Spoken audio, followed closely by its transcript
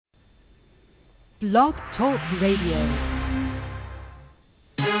Blog Talk Radio.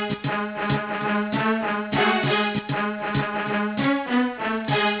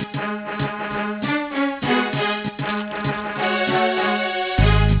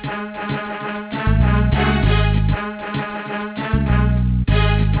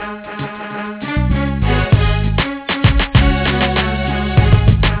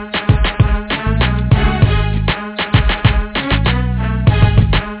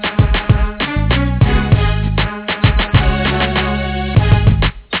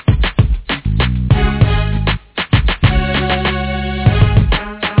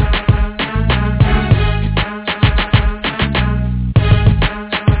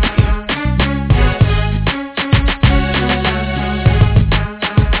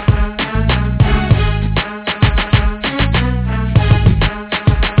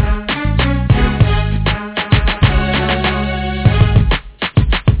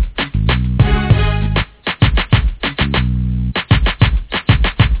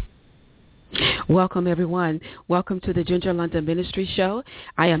 Welcome, everyone. Welcome to the Ginger London Ministry Show.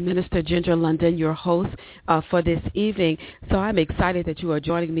 I am Minister Ginger London, your host for this evening. So I'm excited that you are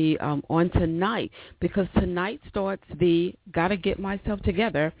joining me on tonight, because tonight starts the Gotta Get Myself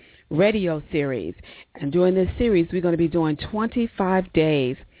Together radio series. And during this series, we're going to be doing 25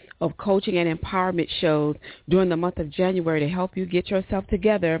 days of coaching and empowerment shows during the month of January to help you get yourself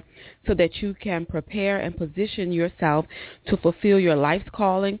together so that you can prepare and position yourself to fulfill your life's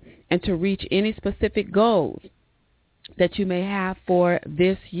calling and to reach any specific goals that you may have for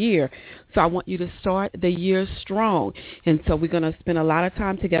this year. So I want you to start the year strong. And so we're going to spend a lot of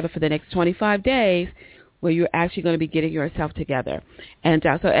time together for the next 25 days where you're actually going to be getting yourself together. And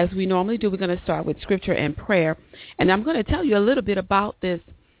so as we normally do, we're going to start with scripture and prayer. And I'm going to tell you a little bit about this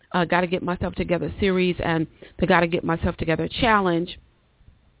Gotta Get Myself Together series and the Gotta Get Myself Together challenge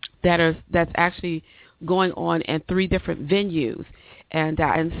that's actually going on in 3 different venues. And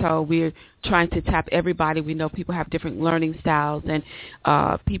so we're trying to tap everybody. We know people have different learning styles, and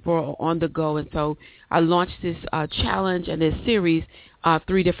people are on the go. And so I launched this challenge and this series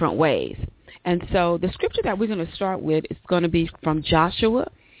 3 different ways. And so the scripture that we're going to start with is going to be from Joshua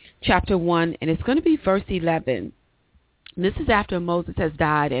chapter 1, and it's going to be verse 11. This is after Moses has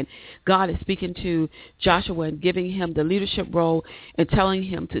died, and God is speaking to Joshua and giving him the leadership role and telling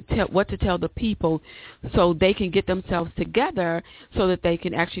him what to tell the people so they can get themselves together so that they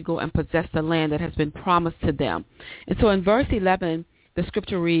can actually go and possess the land that has been promised to them. And so in verse 11, the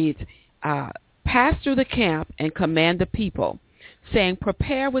scripture reads, pass through the camp and command the people, saying,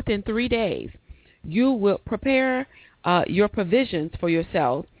 prepare within 3 days. You will prepare your provisions for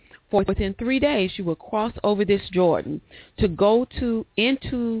yourselves. For within 3 days you will cross over this Jordan to go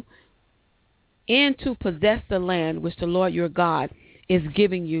into possess the land which the Lord your God is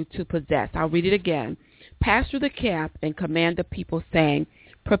giving you to possess. I'll read it again. Pass through the camp and command the people, saying,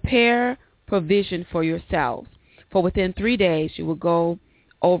 prepare provision for yourselves. For within 3 days you will go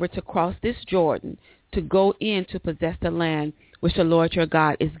over to cross this Jordan to go in to possess the land which the Lord your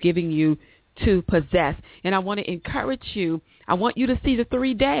God is giving you to possess. And I want to encourage you. I want you to see the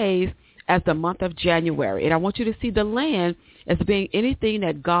 3 days as the month of January. And I want you to see the land as being anything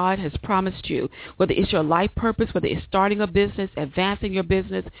that God has promised you, whether it's your life purpose, whether it's starting a business, advancing your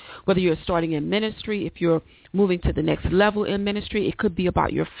business, whether you're starting in ministry, if you're moving to the next level in ministry. It could be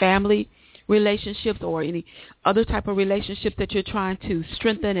about your family relationships or any other type of relationship that you're trying to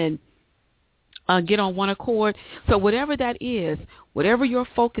strengthen and get on one accord. So whatever that is, whatever your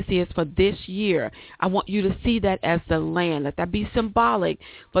focus is for this year, I want you to see that as the land. Let that be symbolic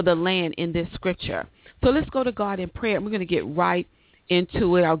for the land in this scripture. So let's go to God in prayer. We're going to get right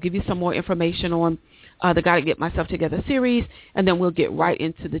into it. I'll give you some more information on the Gotta Get Myself Together series, and then we'll get right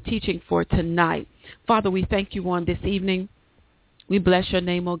into the teaching for tonight. Father, we thank you on this evening. We bless your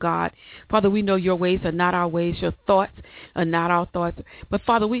name, O God. Father, we know your ways are not our ways. Your thoughts are not our thoughts. But,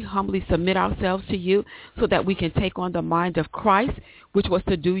 Father, we humbly submit ourselves to you so that we can take on the mind of Christ, which was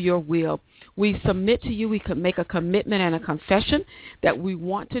to do your will. We submit to you. We can make a commitment and a confession that we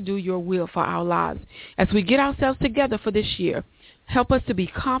want to do your will for our lives. As we get ourselves together for this year, help us to be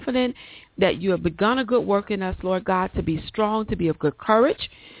confident that you have begun a good work in us, Lord God, to be strong, to be of good courage,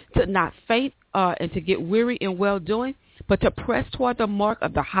 to not faint and to get weary in well-doing, but to press toward the mark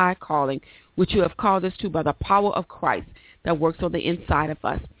of the high calling, which you have called us to by the power of Christ that works on the inside of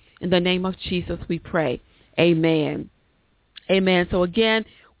us. In the name of Jesus, we pray. Amen. Amen. So again,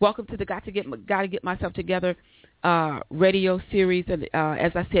 welcome to the Gotta Get Myself Together radio series. And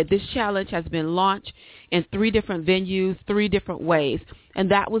as I said, this challenge has been launched in 3 different venues, 3 different ways.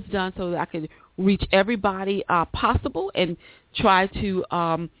 And that was done so that I could reach everybody possible and try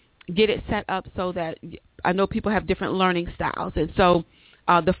to get it set up so that I know people have different learning styles. And so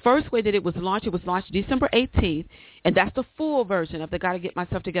the first way that it was launched December 18th, and that's the full version of the Gotta Get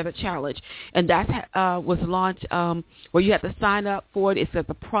Myself Together Challenge. And that was launched where you have to sign up for it. It's at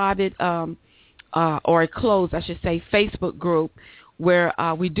the private or a closed, I should say, Facebook group where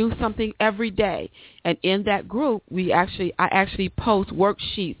we do something every day. And in that group, I actually post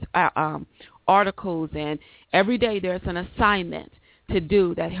worksheets, articles, and every day there's an assignment to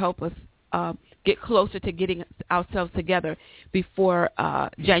do that help us get closer to getting ourselves together before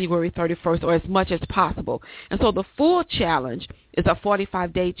January 31st, or as much as possible. And so the full challenge is a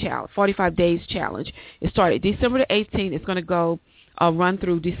 45 days challenge. It started December the 18th. It's going to go run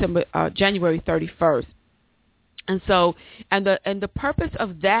through January 31st. And so, and the purpose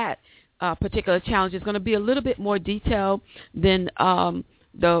of that particular challenge is going to be a little bit more detailed than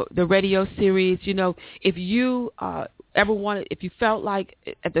the radio series. You know, if you if you felt like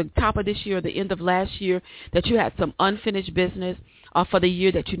at the top of this year or the end of last year that you had some unfinished business for the year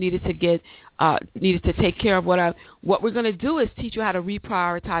that you needed to take care of, what we're going to do is teach you how to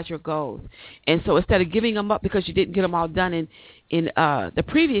reprioritize your goals. And so instead of giving them up because you didn't get them all done in the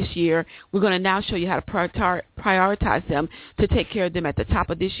previous year, we're going to now show you how to prioritize them to take care of them at the top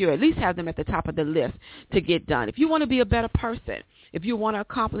of this year, at least have them at the top of the list to get done. If you want to be a better person, if you want to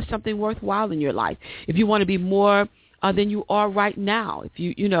accomplish something worthwhile in your life, if you want to be more than you are right now, if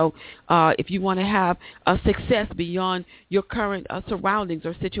you want to have a success beyond your current surroundings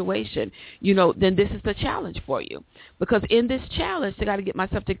or situation, then this is the challenge for you. Because in this challenge, the Gotta Get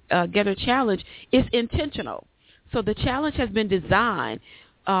Myself Together challenge is intentional. So the challenge has been designed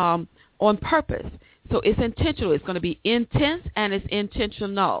on purpose. So it's intentional. It's going to be intense and it's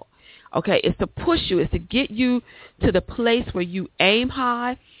intentional. Okay, it's to push you. It's to get you to the place where you aim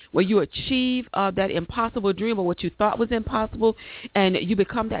high, where you achieve that impossible dream or what you thought was impossible, and you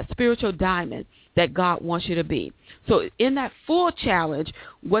become that spiritual diamond that God wants you to be. So in that full challenge,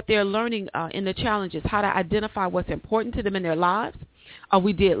 what they're learning in the challenge is how to identify what's important to them in their lives.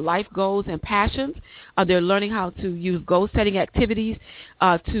 We did life goals and passions. They're learning how to use goal-setting activities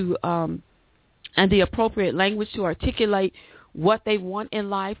and the appropriate language to articulate what they want in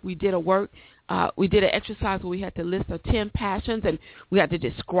life. We did we did an exercise where we had to list 10 passions, and we had to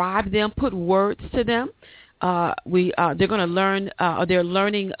describe them, put words to them. They're going to learn, they're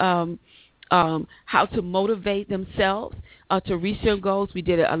learning how to motivate themselves to reach their goals. We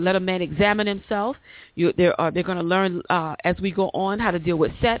did let a man examine himself. They're going to learn as we go on how to deal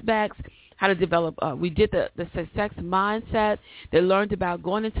with setbacks, how to develop. We did the success mindset. They learned about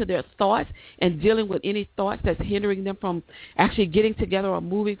going into their thoughts and dealing with any thoughts that's hindering them from actually getting together or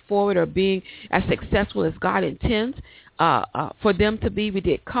moving forward or being as successful as God intends for them to be. We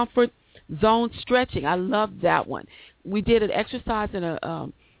did comfort zone stretching. I love that one. We did an exercise and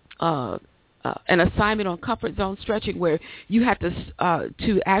an assignment on comfort zone stretching where you have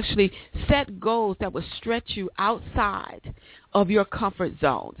to actually set goals that will stretch you outside of your comfort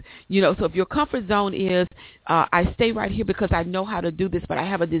zones. So if your comfort zone is I stay right here because I know how to do this, but I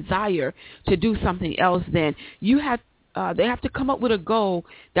have a desire to do something else, then they have to come up with a goal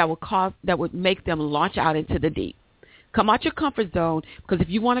that would make them launch out into the deep. Come out your comfort zone, because if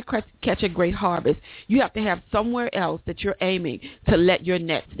you want to catch a great harvest, you have to have somewhere else that you're aiming to let your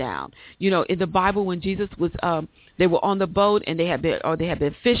nets down. In the Bible, when Jesus was, they were on the boat and they had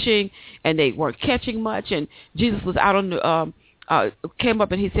been fishing and they weren't catching much, and Jesus was out on the came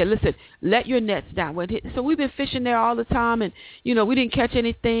up and he said, "Listen, let your nets down." So we've been fishing there all the time, and we didn't catch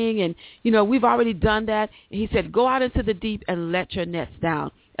anything, and we've already done that. And he said, "Go out into the deep and let your nets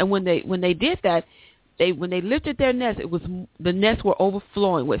down." And when they did that, when they lifted their nets, the nets were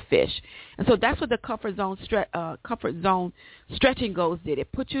overflowing with fish. And so that's what the comfort zone stretching goals did.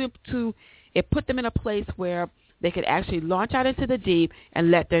 It put them in a place where they could actually launch out into the deep and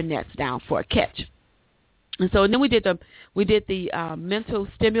let their nets down for a catch. And so then we did the mental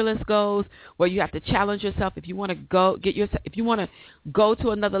stimulus goals, where you have to challenge yourself. If you want to go to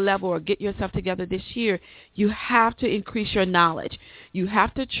another level or get yourself together this year, you have to increase your knowledge. You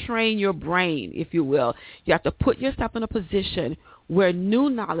have to train your brain, if you will. You have to put yourself in a position where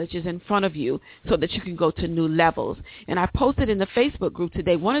new knowledge is in front of you so that you can go to new levels. And I posted in the Facebook group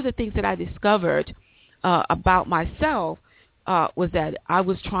today, one of the things that I discovered about myself was that I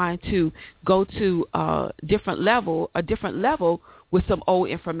was trying to go to a different level with some old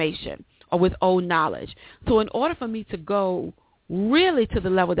information or with old knowledge. So in order for me to go really to the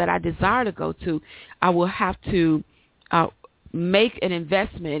level that I desire to go to, I will have to make an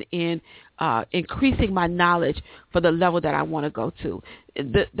investment in increasing my knowledge for the level that I want to go to.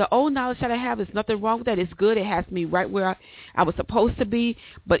 The old knowledge that I have, is nothing wrong with that. It's good. It has me right where I was supposed to be.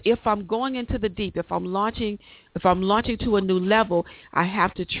 But if I'm going into the deep, if I'm launching to a new level, I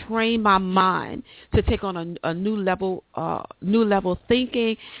have to train my mind to take on a new level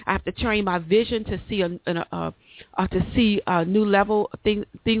thinking. I have to train my vision to see a new level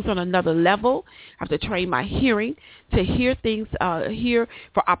things on another level. I have to train my hearing to hear things, hear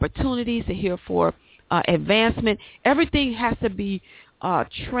for opportunities, to hear for advancement. Everything has to be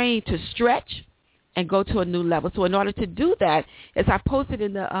trained to stretch and go to a new level. So in order to do that, as I posted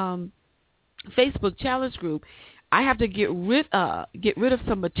in the Facebook challenge group, I have to get rid of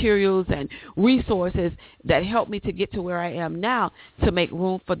some materials and resources that help me to get to where I am now, to make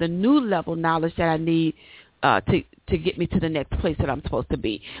room for the new level knowledge that I need to get me to the next place that I'm supposed to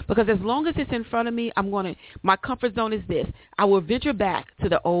be. Because as long as it's in front of me, my comfort zone is this. I will venture back to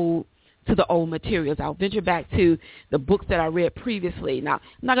the old materials. I'll venture back to the books that I read previously. Now, I'm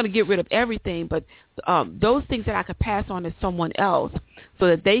not going to get rid of everything, but those things that I could pass on to someone else so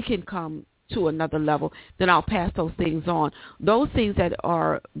that they can come to another level, then I'll pass those things on. Those things that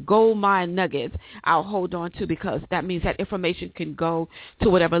are gold mine nuggets, I'll hold on to, because that means that information can go to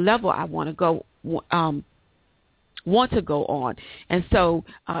whatever level I want to go on. And so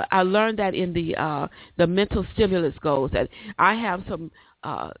I learned that in the mental stimulus goals, that I have some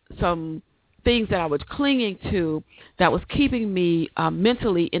things that I was clinging to that was keeping me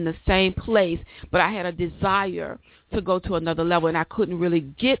mentally in the same place, but I had a desire to go to another level, and I couldn't really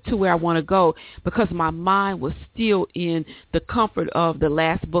get to where I want to go because my mind was still in the comfort of the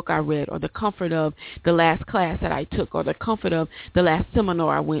last book I read, or the comfort of the last class that I took, or the comfort of the last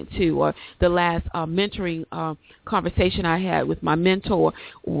seminar I went to, or the last mentoring conversation I had with my mentor.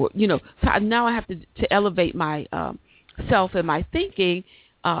 Or, so now I have to elevate my self and my thinking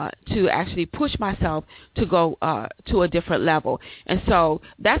to actually push myself to go to a different level. And so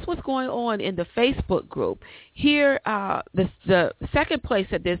that's what's going on in the Facebook group. Here, the second place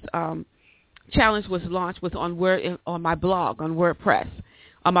that this challenge was launched was on my blog, on WordPress,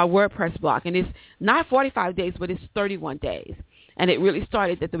 on my WordPress blog. And it's not 45 days, but it's 31 days. And it really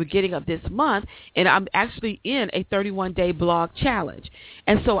started at the beginning of this month, and I'm actually in a 31-day blog challenge.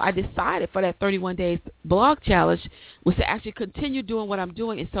 And so I decided for that 31 days blog challenge was to actually continue doing what I'm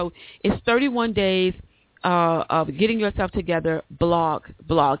doing. And so it's 31 days of getting yourself together,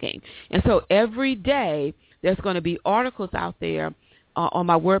 blogging. And so every day there's going to be articles out there on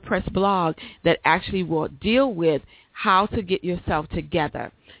my WordPress blog that actually will deal with how to get yourself together.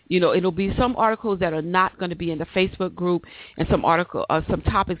 It'll be some articles that are not going to be in the Facebook group, and some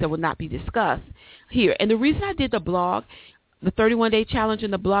topics that will not be discussed here. And the reason I did the blog, the 31-day challenge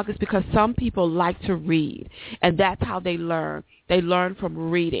in the blog, is because some people like to read, and that's how they learn. They learn from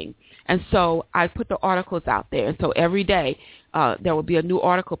reading. And so I put the articles out there. And so every day there will be a new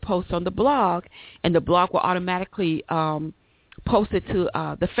article post on the blog, and the blog will automatically post it to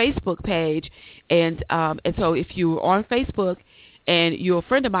the Facebook page. And so if you're on Facebook and you're a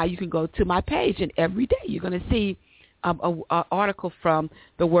friend of mine, you can go to my page, and every day you're going to see an article from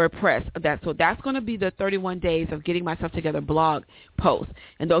the WordPress. So that's going to be the 31 days of getting myself together blog posts,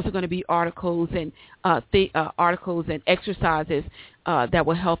 and those are going to be articles and exercises that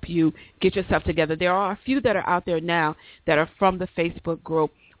will help you get yourself together. There are a few that are out there now that are from the Facebook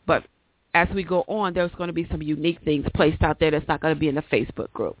group, but as we go on, there's going to be some unique things placed out there that's not going to be in the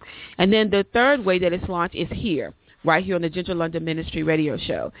Facebook group. And then the third way that it's launched is here, right here on the Ginger London Ministry radio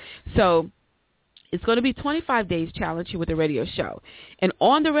show. So it's going to be 25 days challenge here with the radio show. And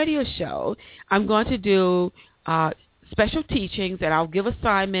on the radio show, I'm going to do special teachings, and I'll give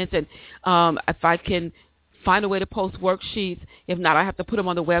assignments, and if I can find a way to post worksheets. If not, I have to put them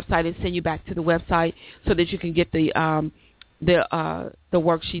on the website and send you back to the website so that you can get the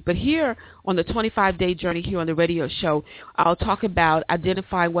worksheet. But here on the 25-day journey here on the radio show, I'll talk about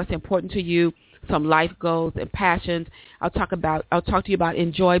identifying what's important to you, some life goals and passions. I'll talk to you about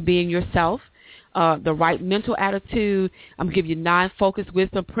enjoy being yourself, the right mental attitude. I'm going to give you 9 focused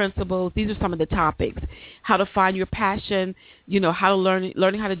wisdom principles. These are some of the topics. How to find your passion, how to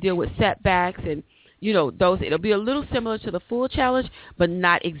learning how to deal with setbacks, and those. It'll be a little similar to the full challenge, but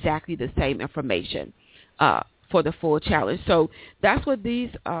not exactly the same information for the full challenge. So that's what these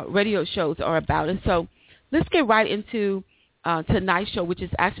radio shows are about. And so let's get right into tonight's show, which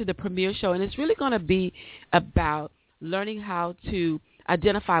is actually the premiere show, and it's really going to be about learning how to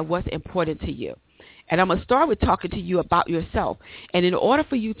identify what's important to you. And I'm going to start with talking to you about yourself. And in order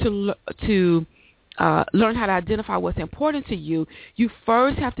for you to learn how to identify what's important to you, you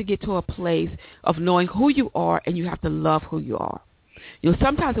first have to get to a place of knowing who you are, and you have to love who you are.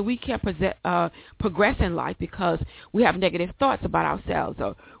 Sometimes we can't progress in life because we have negative thoughts about ourselves,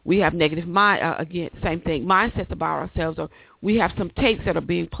 or we have negative mindsets about ourselves, or we have some tapes that are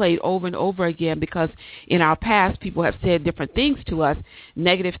being played over and over again because in our past people have said different things to us,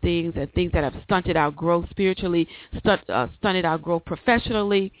 negative things and things that have stunted our growth spiritually, stunted our growth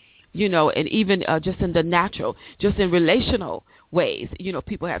professionally, and even just in the natural, just in relational ways.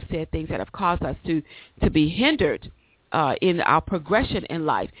 People have said things that have caused us to be hindered in our progression in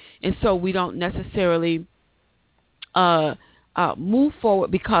life. And so we don't necessarily move forward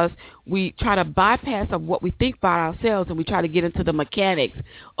because we try to bypass of what we think about ourselves, and we try to get into the mechanics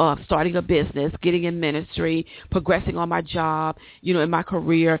of starting a business, getting in ministry, progressing on my job, in my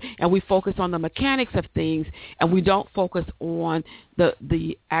career, and we focus on the mechanics of things, and we don't focus on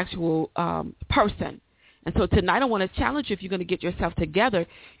the actual person. And so tonight I want to challenge you, if you're going to get yourself together,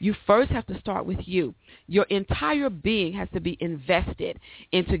 you first have to start with you. Your entire being has to be invested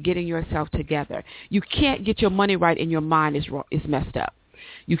into getting yourself together. You can't get your money right and your mind is messed up.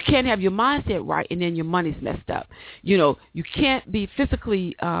 You can't have your mindset right and then your money's messed up. You can't be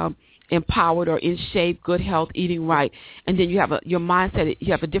physically empowered or in shape, good health, eating right, and then you have your mindset.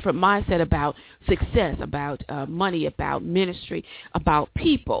 You have a different mindset about success, about money, about ministry, about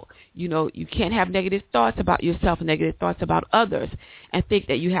people. You can't have negative thoughts about yourself and negative thoughts about others and think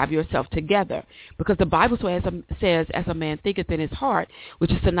that you have yourself together, because the Bible says, as a man thinketh in his heart,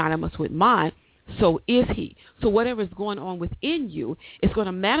 which is synonymous with mind, so is he. So whatever is going on within you is going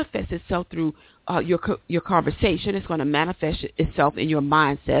to manifest itself through your conversation. It's going to manifest itself in your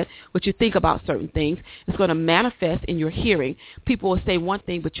mindset, what you think about certain things. It's going to manifest in your hearing. People will say one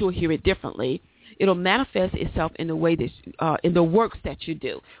thing, but you'll hear it differently. It'll manifest itself in the way that in the works that you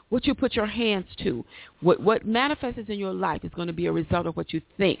do, what you put your hands to. What manifests in your life is going to be a result of what you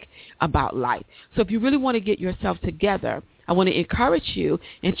think about life. So if you really want to get yourself together, I want to encourage you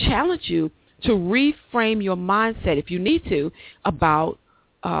and challenge you to reframe your mindset, if you need to, about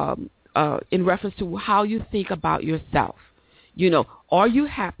in reference to how you think about yourself. Are you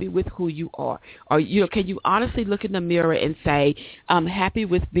happy with who you are? Or can you honestly look in the mirror and say, I'm happy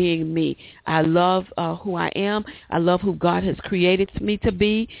with being me. I love who I am. I love who God has created me to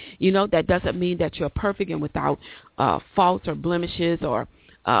be. That doesn't mean that you're perfect and without faults or blemishes or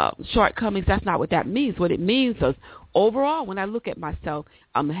shortcomings. That's not what that means. What it means is, overall, when I look at myself,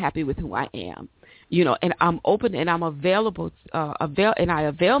 I'm happy with who I am, and I'm open and I'm available, and I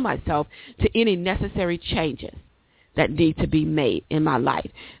avail myself to any necessary changes that need to be made in my life.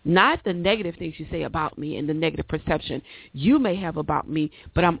 Not the negative things you say about me and the negative perception you may have about me,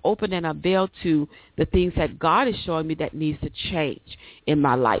 but I'm open and avail to the things that God is showing me that needs to change in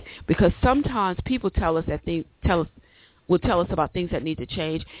my life. Because sometimes people tell us will tell us about things that need to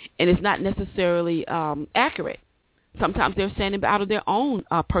change, and it's not necessarily accurate. Sometimes they're saying out of their own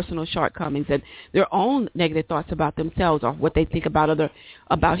personal shortcomings and their own negative thoughts about themselves or what they think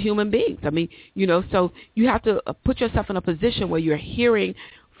about human beings. So you have to put yourself in a position where you're hearing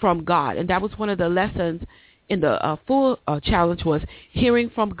from God. And that was one of the lessons in the full challenge, was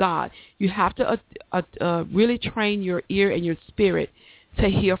hearing from God. You have to really train your ear and your spirit to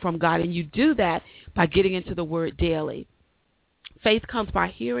hear from God. And you do that by getting into the Word daily. Faith comes by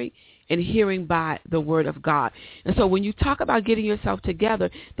hearing, and hearing by the Word of God. And so when you talk about getting yourself together,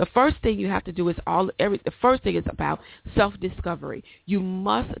 the first thing you have to do is the first thing is about self-discovery. You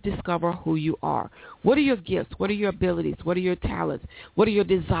must discover who you are. What are your gifts? What are your abilities? What are your talents? What are your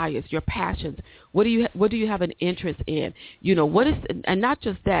desires, your passions? What do you have an interest in? What is, and not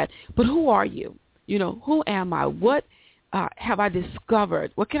just that, but who are you? Who am I? What have I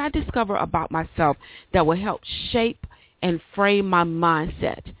discovered? What can I discover about myself that will help shape and frame my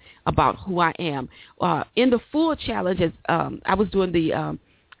mindset about who I am? In the full challenge, as I'm doing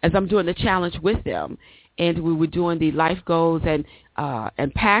the challenge with them, and we were doing the life goals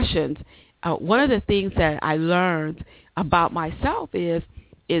and passions, one of the things that I learned about myself is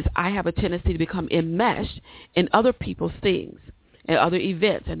I have a tendency to become enmeshed in other people's things and other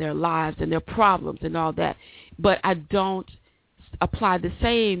events and their lives and their problems and all that, but I don't apply the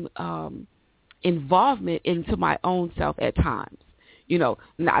same involvement into my own self at times. Now,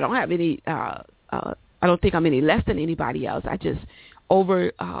 I don't have any, I don't think I'm any less than anybody else. I just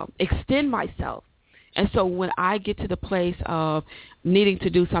extend myself. And so when I get to the place of needing to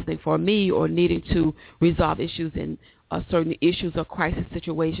do something for me or needing to resolve issues in certain issues or crisis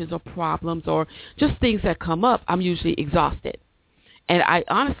situations or problems or just things that come up, I'm usually exhausted. And I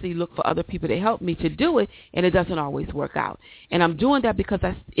honestly look for other people to help me to do it, and it doesn't always work out. And I'm doing that because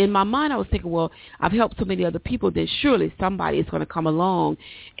in my mind I was thinking, well, I've helped so many other people, then surely somebody is going to come along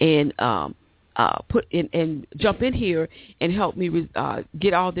and put in and jump in here and help me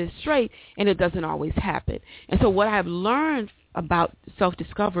get all this straight, and it doesn't always happen. And so what I've learned about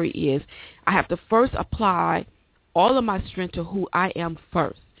self-discovery is I have to first apply all of my strength to who I am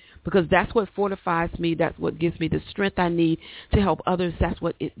first, because that's what fortifies me. That's what gives me the strength I need to help others.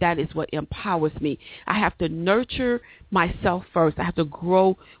 That is what empowers me. I have to nurture myself first. I have to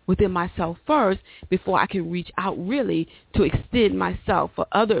grow within myself first before I can reach out really to extend myself for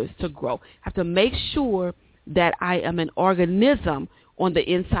others to grow. I have to make sure that I am an organism on the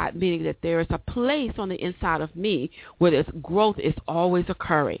inside, meaning that there is a place on the inside of me where this growth is always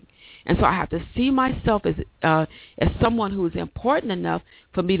occurring. And so I have to see myself as someone who is important enough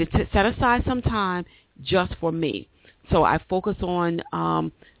for me to set aside some time just for me. So I focus on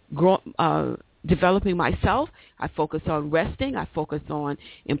developing myself. I focus on resting. I focus on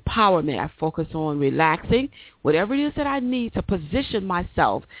empowerment. I focus on relaxing, whatever it is that I need to position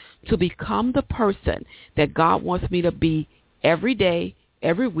myself to become the person that God wants me to be every day,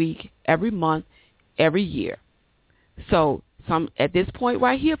 every week, every month, every year. So at this point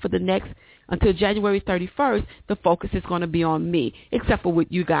right here, for the next until January 31st, the focus is going to be on me, except for with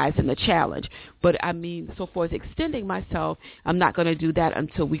you guys in the challenge. But I mean, so far as extending myself, I'm not going to do that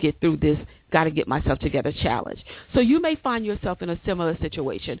until we get through this got to get myself together challenge. So you may find yourself in a similar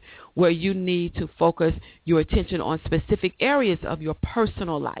situation where you need to focus your attention on specific areas of your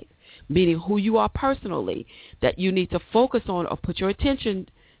personal life, meaning who you are personally, that you need to focus on or put your attention,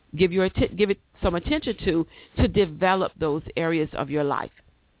 give it some attention to develop those areas of your life.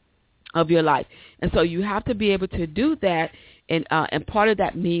 And so you have to be able to do that, and part of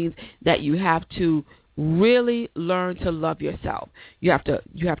that means that you have to really learn to love yourself. You have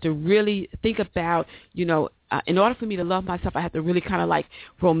to really think about, in order for me to love myself, I have to really kind of like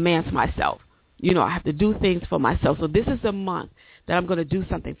romance myself. I have to do things for myself. So this is the month that I'm going to do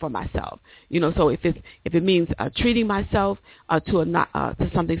something for myself. So if it means treating myself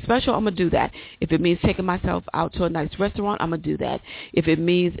to something special, I'm going to do that. If it means taking myself out to a nice restaurant, I'm going to do that. If it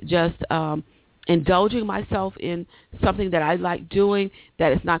means just indulging myself in something that I like doing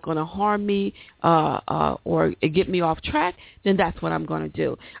that is not going to harm me or get me off track, then that's what I'm going to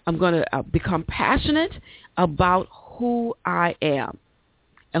do. I'm going to become passionate about who I am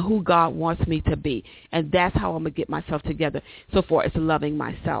and who God wants me to be. And that's how I'm going to get myself together so far as loving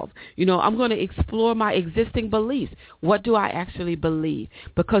myself. I'm going to explore my existing beliefs. What do I actually believe?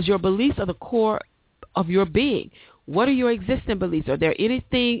 Because your beliefs are the core of your being. What are your existing beliefs? Are there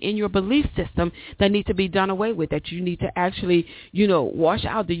anything in your belief system that needs to be done away with, that you need to actually, wash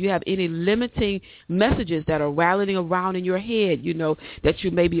out? Do you have any limiting messages that are rattling around in your head, that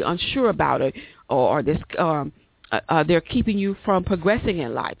you may be unsure about, or this they're keeping you from progressing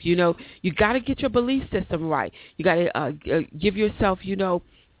in life? You got to get your belief system right. You got to give yourself,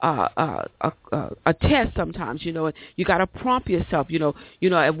 a test sometimes, and you got to prompt yourself,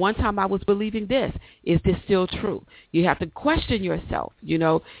 at one time I was believing this. Is this still true? You have to question yourself,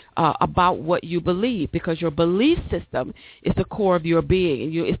 about what you believe, because your belief system is the core of your being,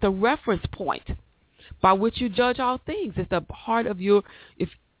 and it's the reference point by which you judge all things. It's the heart of your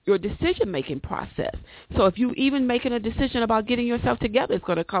decision-making process. So if you even making a decision about getting yourself together, it's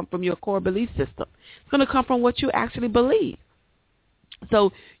going to come from your core belief system. It's going to come from what you actually believe.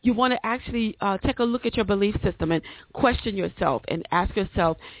 So you want to actually take a look at your belief system and question yourself and ask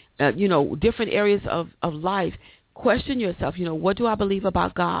yourself, different areas of life. Question yourself, what do I believe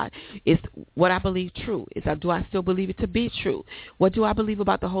about God? Is what I believe true? Do I still believe it to be true? What do I believe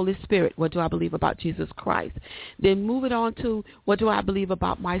about the Holy Spirit? What do I believe about Jesus Christ? Then move it on to, what do I believe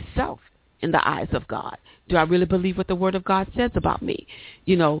about myself in the eyes of God? Do I really believe what the Word of God says about me?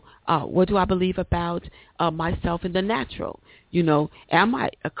 What do I believe about myself in the natural? Am I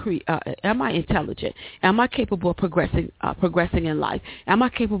intelligent? Am I capable of progressing in life? Am I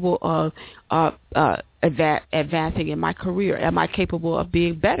capable of advancing in my career? Am I capable of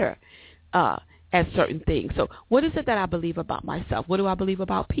being better at certain things? So what is it that I believe about myself? What do I believe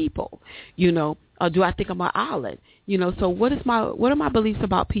about people? Do I think I'm an island? So what are my beliefs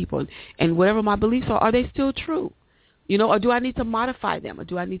about people? And whatever my beliefs are they still true? Or do I need to modify them? Or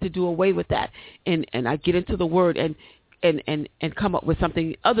do I need to do away with that? And I get into the Word and and come up with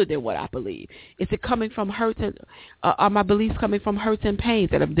something other than what I believe? Is it coming from hurts? Are my beliefs coming from hurts and pains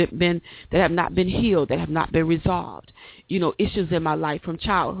that have not been healed, that have not been resolved? Issues in my life from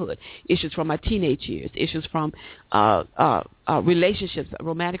childhood, issues from my teenage years, issues from relationships,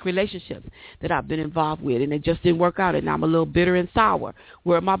 romantic relationships that I've been involved with, and it just didn't work out, and I'm a little bitter and sour.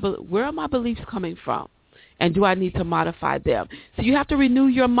 Where are my beliefs coming from? And do I need to modify them? So you have to renew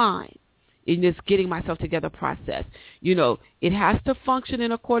your mind in this getting myself together process. It has to function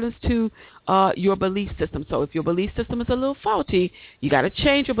in accordance to your belief system. So if your belief system is a little faulty, you got to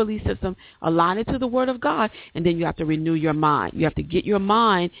change your belief system, align it to the Word of God, and then you have to renew your mind. You have to get your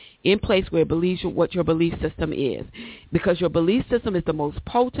mind in place where it believes what your belief system is, because your belief system is the most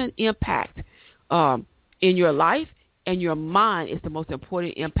potent impact in your life, and your mind is the most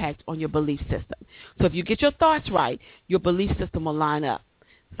important impact on your belief system. So if you get your thoughts right, your belief system will line up.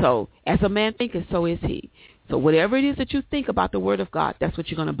 So as a man thinketh, so is he. So whatever it is that you think about the Word of God, that's what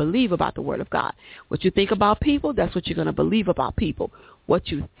you're going to believe about the Word of God. What you think about people, that's what you're going to believe about people. What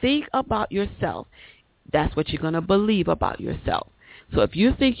you think about yourself, that's what you're going to believe about yourself. So if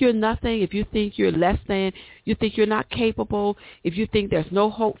you think you're nothing, if you think you're less than, you think you're not capable, if you think there's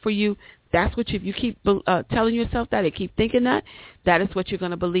no hope for you, that's what if you keep telling yourself that and keep thinking that is what you're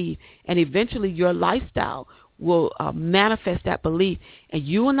going to believe. And eventually your lifestyle will manifest that belief, and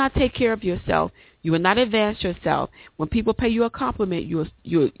you will not take care of yourself. You will not advance yourself. When people pay you a compliment, you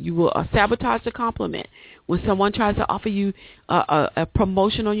will sabotage the compliment. When someone tries to offer you a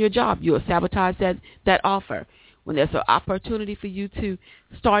promotion on your job, you will sabotage that offer. When there's an opportunity for you to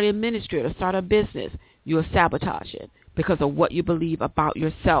start in ministry or start a business, you will sabotage it because of what you believe about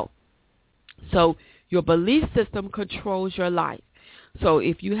yourself. So your belief system controls your life. So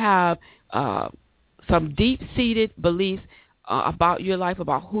if you have some deep-seated beliefs about your life,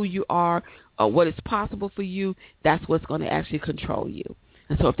 about who you are, what is possible for you, that's what's going to actually control you.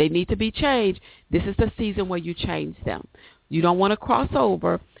 And so if they need to be changed, this is the season where you change them. You don't want to cross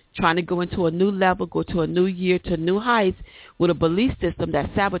over trying to go into a new level, go to a new year, to new heights with a belief system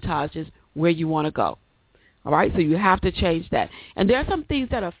that sabotages where you want to go. All right, so you have to change that. And there are some things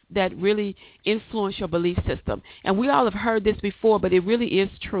that really influence your belief system. And we all have heard this before, but it really is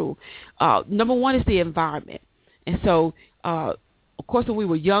true. Number one is the environment. And so, of course, when we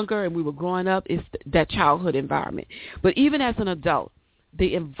were younger and we were growing up, it's that childhood environment. But even as an adult,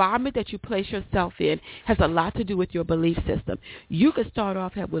 the environment that you place yourself in has a lot to do with your belief system. You could start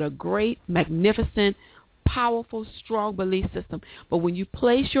off with a great, magnificent, powerful, strong belief system. But when you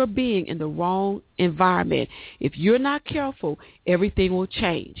place your being in the wrong environment, if you're not careful, everything will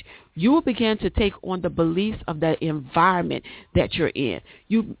change. You will begin to take on the beliefs of that environment that you're in.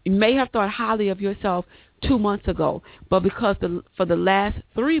 You may have thought highly of yourself 2 months ago, but because for the last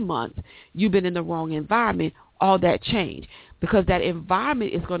 3 months you've been in the wrong environment, all that changed, because that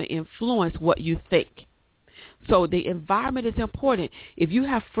environment is going to influence what you think. So the environment is important. If you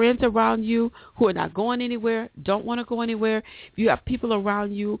have friends around you who are not going anywhere, don't want to go anywhere, if you have people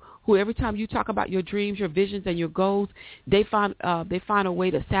around you who every time you talk about your dreams, your visions, and your goals, they find a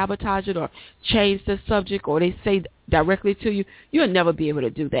way to sabotage it or change the subject, or they say directly to you, you'll never be able to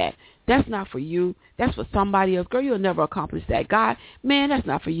do that. That's not for you. That's for somebody else. Girl, you'll never accomplish that. God, man, that's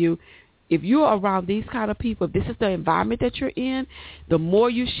not for you. If you're around these kind of people, if this is the environment that you're in, the more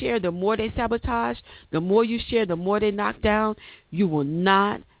you share, the more they sabotage. The more you share, the more they knock down. You will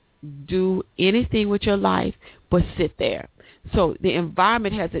not do anything with your life but sit there. So the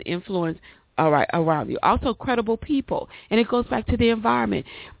environment has an influence around you. Also, credible people, and it goes back to the environment.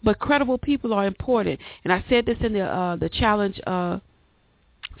 But credible people are important. And I said this in the challenge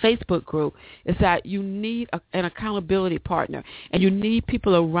Facebook group, is that you need an accountability partner, and you need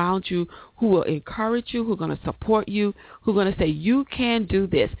people around you who will encourage you, who are going to support you, who are going to say, you can do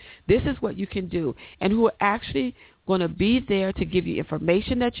this. This is what you can do, and who are actually going to be there to give you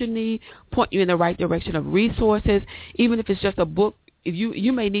information that you need, point you in the right direction of resources, even if it's just a book. If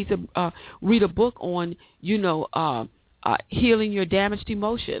you may need to read a book on, healing your damaged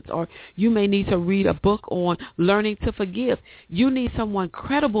emotions, or you may need to read a book on learning to forgive. You need someone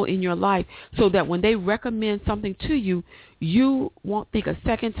credible in your life so that when they recommend something to you, you won't think a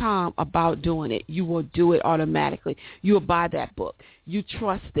second time about doing it. You will do it automatically. You will buy that book. You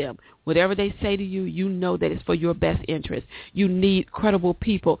trust them. Whatever they say to you, you know that it's for your best interest. You need credible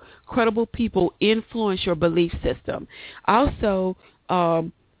people. Credible people influence your belief system. Also,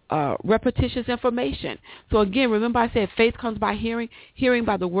 repetitious information. So again, remember I said faith comes by hearing, hearing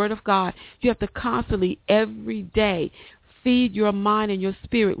by the Word of God. You have to constantly, every day, feed your mind and your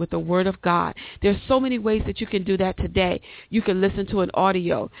spirit with the Word of God. There's so many ways that you can do that today. You can listen to an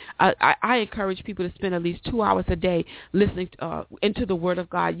audio. I encourage people to spend at least 2 hours a day listening into the Word of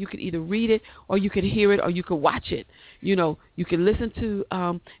God. You can either read it, or you can hear it, or you can watch it. You know, you can listen to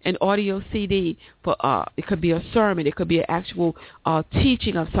an audio CD. It could be a sermon. It could be an actual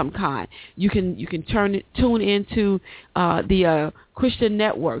teaching of some kind. You can tune into the Christian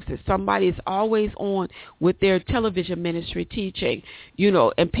networks. If somebody is always on with their television ministry teaching, you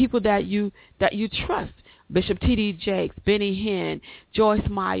know, and people that you trust. Bishop T.D. Jakes, Benny Hinn, Joyce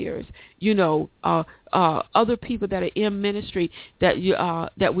Myers, you know, other people that are in ministry that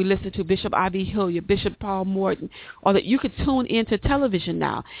we listen to, Bishop I.V. Hilliard, Bishop Paul Morton, or that you could tune into television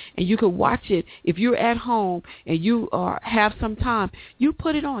now, and you could watch it. If you're at home and you have some time, you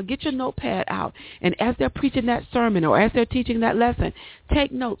put it on, get your notepad out, and as they're preaching that sermon or as they're teaching that lesson,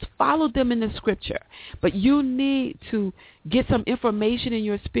 take notes, follow them in the scripture. But you need to get some information in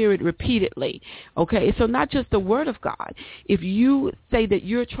your spirit repeatedly, okay? So not just the Word of God. If you say that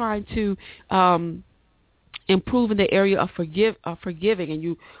you're trying to improve in the area of forgiving, and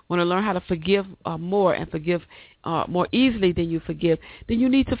you want to learn how to forgive more and forgive more easily than you forgive, then you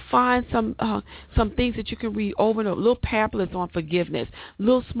need to find some things that you can read over and over, little pamphlets on forgiveness,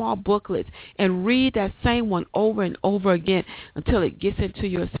 little small booklets, and read that same one over and over again until it gets into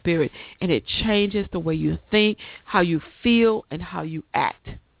your spirit and it changes the way you think, how you feel, and how you act.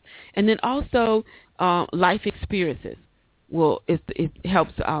 And then also life experiences will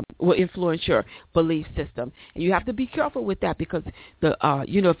influence your belief system, and you have to be careful with that, because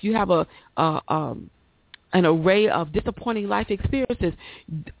if you have an array of disappointing life experiences,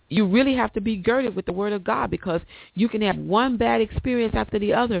 you really have to be girded with the Word of God, because you can have one bad experience after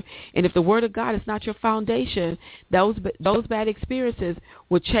the other, and if the Word of God is not your foundation, those bad experiences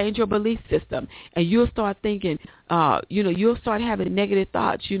will change your belief system, and you'll start thinking, you'll start having negative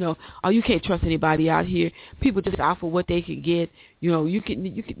thoughts. Oh, you can't trust anybody out here. People just out for what they can get. You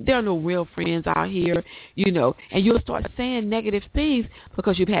can. There are no real friends out here. And you'll start saying negative things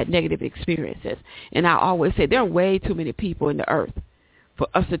because you've had negative experiences. And I always say there are way too many people in the earth for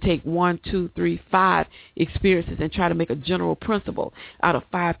us to take 1, 2, 3, 5 experiences and try to make a general principle out of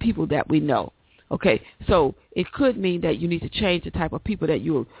 5 people that we know. Okay, so it could mean that you need to change the type of people that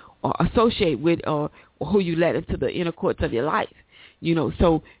you associate with, or who you let into the inner courts of your life.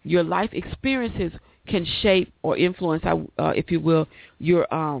 So your life experiences can shape or influence, if you will, your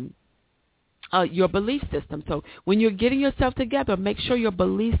belief system. So when you're getting yourself together, make sure your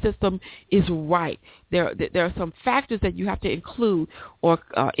belief system is right. There are some factors that you have to include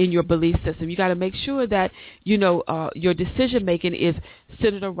in your belief system. You got to make sure that your decision making is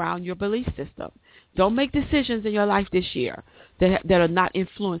centered around your belief system. Don't make decisions in your life this year that are not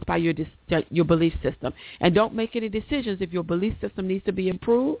influenced by your belief system, and don't make any decisions if your belief system needs to be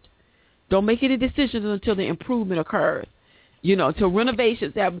improved. Don't make any decisions until the improvement occurs. Until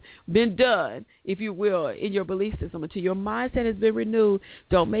renovations have been done, if you will, in your belief system, until your mindset has been renewed.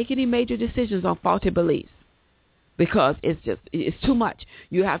 Don't make any major decisions on faulty beliefs, because it's too much.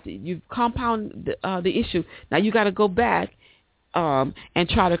 You compound the issue. Now you got to go back and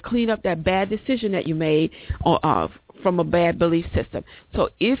try to clean up that bad decision that you made from a bad belief system. So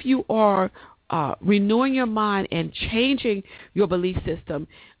if you are renewing your mind and changing your belief system,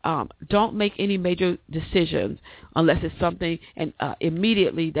 don't make any major decisions unless it's something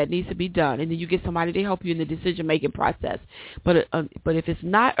immediately that needs to be done, and then you get somebody to help you in the decision-making process. But if it's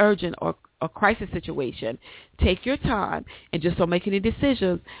not urgent or a crisis situation, take your time and just don't make any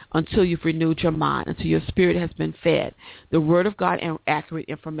decisions until you've renewed your mind, until your spirit has been fed the Word of God and accurate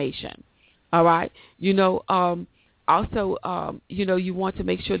information. All right? Also, you want to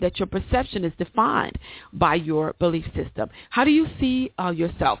make sure that your perception is defined by your belief system. How do you see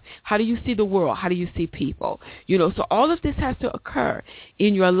yourself? How do you see the world? How do you see people? So all of this has to occur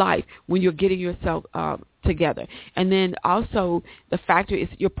in your life when you're getting yourself together. And then also the factor is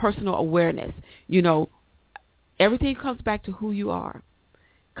your personal awareness. Everything comes back to who you are.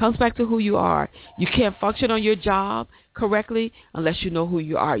 You can't function on your job correctly unless you know who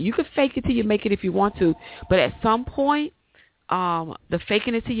you are. You can fake it till you make it if you want to, but at some point, the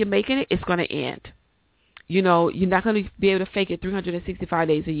faking it till you're making it is going to end. You're not going to be able to fake it 365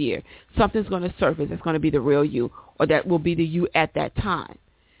 days a year. Something's going to surface that's going to be the real you, or that will be the you at that time,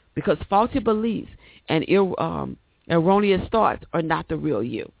 because faulty beliefs and erroneous thoughts are not the real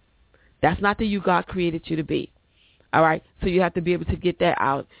you. That's not the you God created you to be. All right, so you have to be able to get that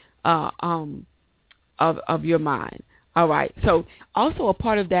out of your mind. All right. So also a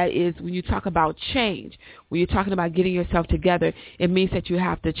part of that is when you talk about change, when you're talking about getting yourself together, it means that you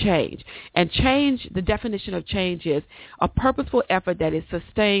have to change. And change, the definition of change is a purposeful effort that is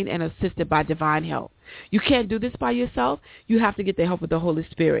sustained and assisted by divine help. You can't do this by yourself. You have to get the help of the Holy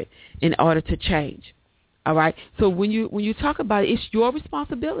Spirit in order to change. All right. So when you talk about it, it's your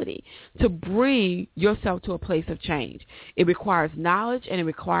responsibility to bring yourself to a place of change. It requires knowledge and it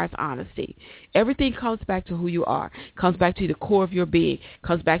requires honesty. Everything comes back to who you are, comes back to the core of your being,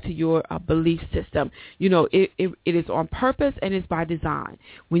 comes back to your belief system. It is on purpose and it's by design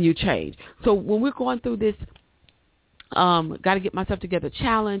when you change. So when we're going through this got to get myself together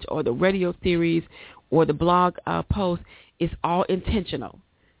challenge or the radio series or the blog post, it's all intentional.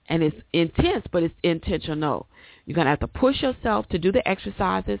 And it's intense, but it's intentional. You're going to have to push yourself to do the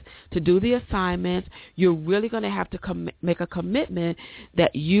exercises, to do the assignments. You're really going to have to make a commitment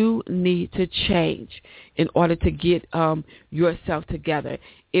that you need to change in order to get yourself together.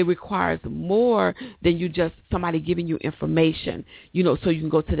 It requires more than you just somebody giving you information, so you can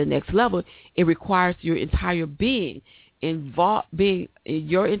go to the next level. It requires your entire being your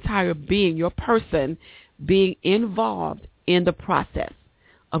person being involved in the process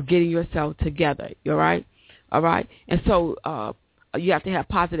of getting yourself together. All right? And so you have to have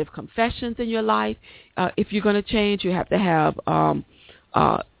positive confessions in your life. If you're going to change, you have to have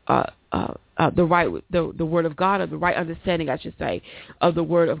the Word of God, or the right understanding, I should say, of the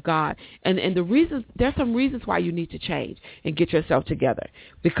Word of God. And the reasons, there's some reasons why you need to change and get yourself together,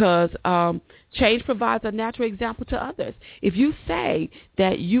 because change provides a natural example to others. If you say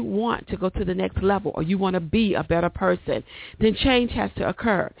that you want to go to the next level or you want to be a better person, then change has to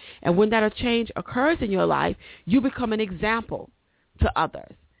occur. And when that change occurs in your life, you become an example to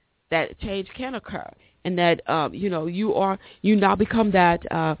others that change can occur, and that you now become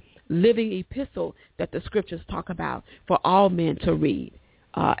that living epistle that the scriptures talk about for all men to read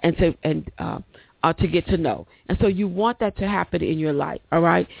and to get to know. And so you want that to happen in your life. All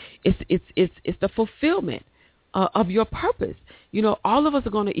right, it's the fulfillment of your purpose. All of us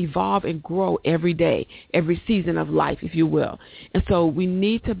are going to evolve and grow every day, every season of life, if you will. And so we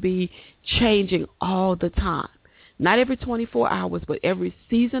need to be changing all the time. Not every 24 hours, but every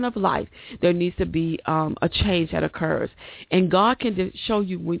season of life, there needs to be a change that occurs. And God can show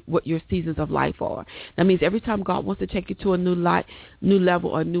you what your seasons of life are. That means every time God wants to take you to a new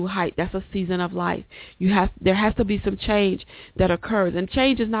level or a new height, that's a season of life. There has to be some change that occurs. And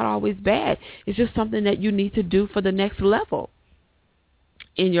change is not always bad. It's just something that you need to do for the next level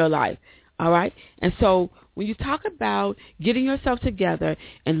in your life. All right? And so when you talk about getting yourself together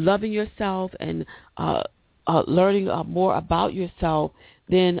and loving yourself and learning more about yourself,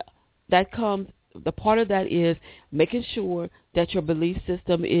 then that comes, the part of that is making sure that your belief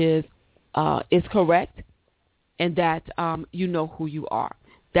system is correct and that you know who you are.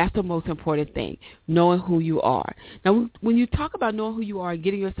 That's the most important thing, knowing who you are. Now, when you talk about knowing who you are and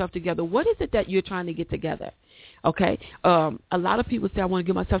getting yourself together, what is it that you're trying to get together? Okay, a lot of people say, I want to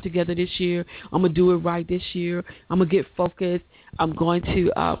get myself together this year. I'm going to do it right this year. I'm going to get focused. I'm going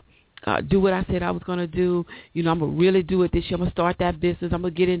to do what I said I was going to do. I'm going to really do it this year. I'm going to start that business. I'm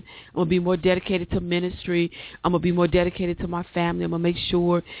going to be more dedicated to ministry. I'm going to be more dedicated to my family. I'm going to make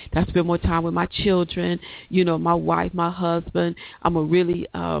sure that I spend more time with my children, my wife, my husband. I'm going to really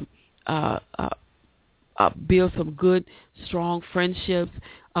build some good, strong friendships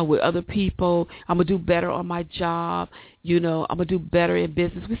with other people. I'm going to do better on my job. I'm going to do better in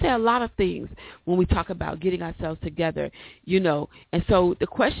business. We say a lot of things when we talk about getting ourselves together, And so the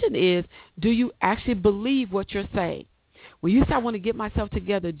question is, do you actually believe what you're saying? When you say, I want to get myself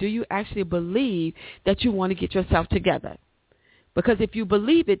together, do you actually believe that you want to get yourself together? Because if you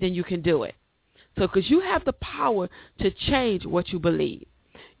believe it, then you can do it. So because you have the power to change what you believe.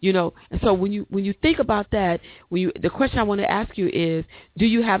 And so when you think about that, the question I want to ask you is, do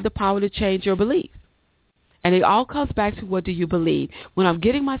you have the power to change your beliefs? And it all comes back to, what do you believe? When I'm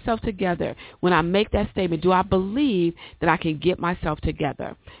getting myself together, when I make that statement, do I believe that I can get myself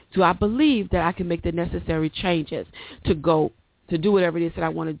together? Do I believe that I can make the necessary changes to do whatever it is that I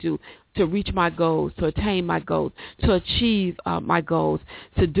want to do, to reach my goals, to attain my goals, to achieve my goals,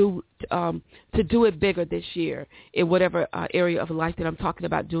 to do it bigger this year in whatever area of life that I'm talking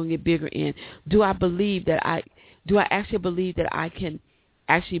about doing it bigger in? Do I actually believe that I can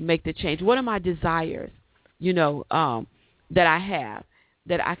actually make the change? What are my desires, that I have,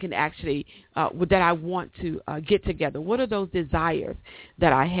 that I can actually, that I want to get together? What are those desires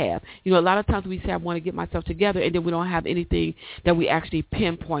that I have? A lot of times we say, I want to get myself together, and then we don't have anything that we actually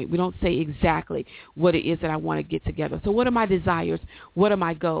pinpoint. We don't say exactly what it is that I want to get together. So what are my desires? What are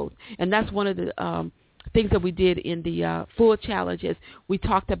my goals? And that's one of the things that we did in the full challenges, we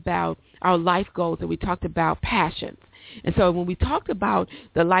talked about our life goals and we talked about passions. And so when we talked about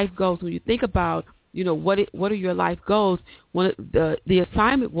the life goals, when you think about, what are your life goals, the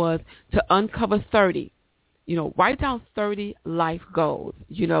assignment was to uncover 30. Write down 30 life goals,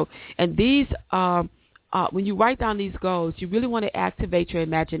 and these, when you write down these goals, you really want to activate your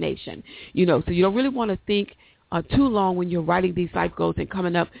imagination, so you don't really want to think too long when you're writing these life goals and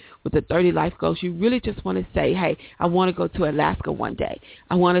coming up with the 30 life goals. You really just want to say, hey, I want to go to Alaska one day.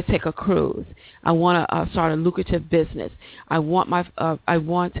 I want to take a cruise. I want to start a lucrative business. I want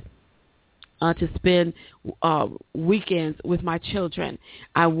to spend weekends with my children.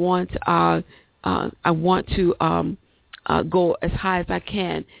 I want to go as high as I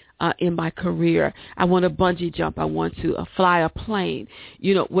can in my career. I want to bungee jump. I want to fly a plane.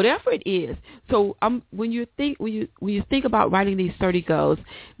 Whatever it is. So when you think about writing these 30 goals,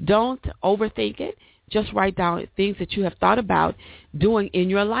 don't overthink it. Just write down things that you have thought about doing in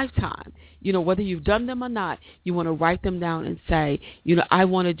your lifetime. Whether you've done them or not, you want to write them down and say, I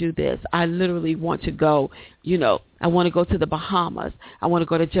want to do this. I literally want to go, I want to go to the Bahamas. I want to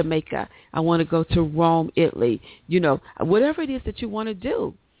go to Jamaica. I want to go to Rome, Italy. Whatever it is that you want to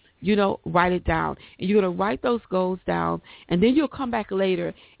do, write it down. And you're going to write those goals down, and then you'll come back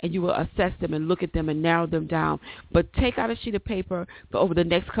later and you will assess them and look at them and narrow them down. But take out a sheet of paper for over the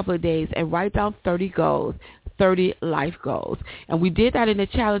next couple of days and write down 30 goals, 30 life goals. And we did that in the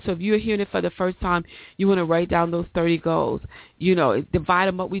challenge. So if you're hearing it for the first time, you want to write down those 30 goals. Divide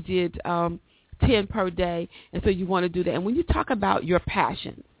them up. We did 10 per day, and so you want to do that. And when you talk about your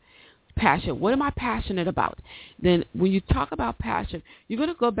passion, what am I passionate about? Then when you talk about passion, you're going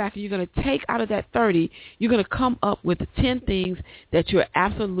to go back and you're going to take out of that 30, you're going to come up with 10 things that you're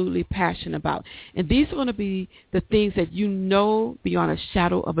absolutely passionate about. And these are going to be the things that beyond a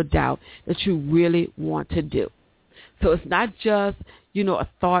shadow of a doubt that you really want to do. So it's not just, a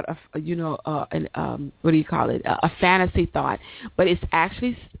thought of, a fantasy thought, but it's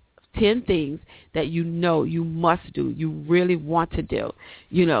actually 10 things that you must do, you really want to do.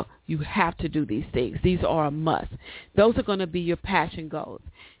 You have to do these things. These are a must. Those are going to be your passion goals,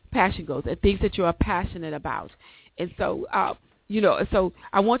 and things that you are passionate about. And so, so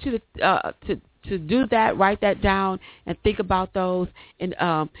I want you to do that, write that down, and think about those. And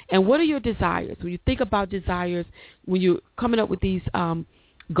what are your desires? When you think about desires, when you're coming up with these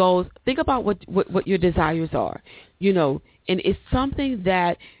goals, think about what your desires are. And it's something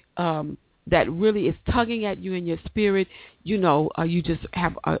that really is tugging at you in your spirit. You just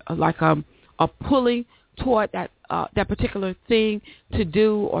have a pulling toward that particular thing to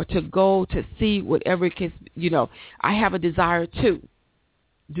do or to go to see, whatever it is. I have a desire to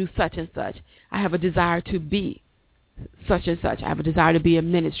do such and such. I have a desire to be such and such. I have a desire to be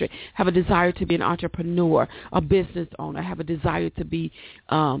in ministry. I have a desire to be an entrepreneur, a business owner. I have a desire to be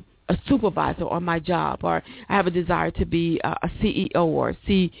a supervisor on my job, or I have a desire to be a CEO or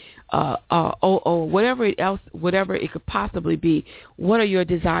COO, whatever it could possibly be. What are your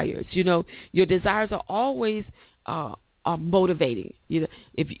desires? Your desires are always motivating.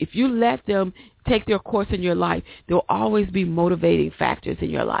 If you let them take their course in your life, there'll always be motivating factors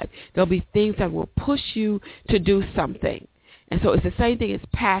in your life. There'll be things that will push you to do something. And so it's the same thing as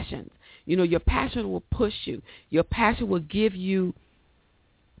passions. Your passion will push you. Your passion will give you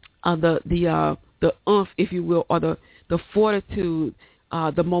the oomph, if you will, or the fortitude,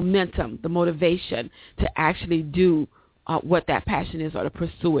 the momentum, the motivation to actually do what that passion is, or to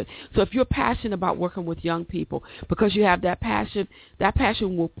pursue it. So if you're passionate about working with young people, because you have that passion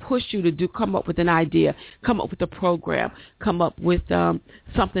will push you to come up with an idea, come up with a program, come up with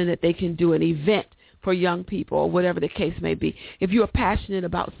something that they can do, an event for young people, or whatever the case may be. If you're passionate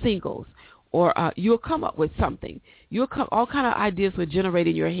about singles, or you'll come up with something. All kind of ideas will generate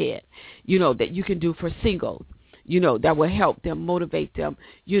in your head, that you can do for singles, that will help them, motivate them.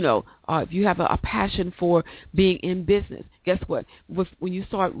 If you have a passion for being in business, guess what? When you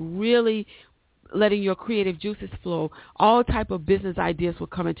start really letting your creative juices flow, all type of business ideas will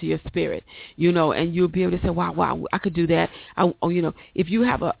come into your spirit, and you'll be able to say, wow, I could do that. If you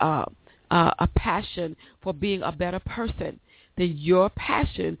have a passion for being a better person, then your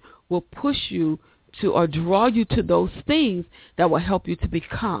passion will push you to, or draw you to, those things that will help you to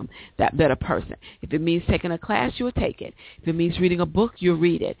become that better person. If it means taking a class, you'll take it. If it means reading a book, you'll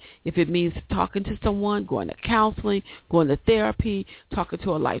read it. If it means talking to someone, going to counseling, going to therapy, talking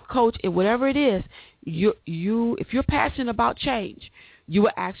to a life coach, and whatever it is, if you're passionate about change, you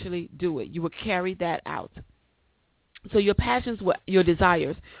will actually do it. You will carry that out. So your passions, your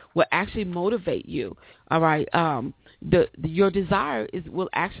desires will actually motivate you. All right. Your desire will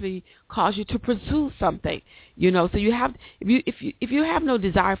actually cause you to pursue something. So you have, if you have no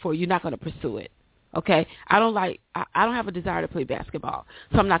desire for it, you're not going to pursue it. Okay. I don't have a desire to play basketball,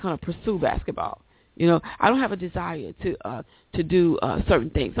 so I'm not going to pursue basketball. I don't have a desire to do certain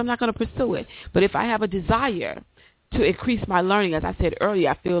things. I'm not going to pursue it. But if I have a desire to increase my learning, as I said earlier,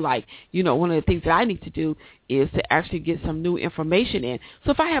 I feel like, one of the things that I need to do is to actually get some new information in.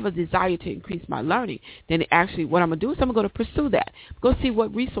 So if I have a desire to increase my learning, then actually what I'm going to do is I'm going to pursue that. Go see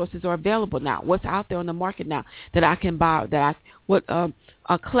what resources are available now, what's out there on the market now that I can buy,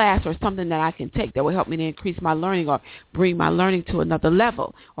 a class or something that I can take that will help me to increase my learning or bring my learning to another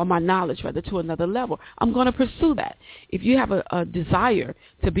level, or my knowledge rather to another level. I'm going to pursue that. If you have a desire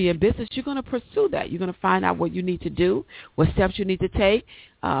to be in business, you're going to pursue that. You're going to find out what you need to do, what steps you need to take.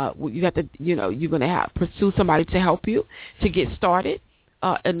 You have to, you're going to pursue somebody to help you to get started,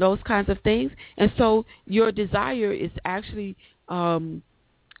 and those kinds of things. And so your desire is actually the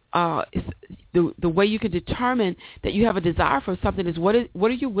way you can determine that you have a desire for something is what are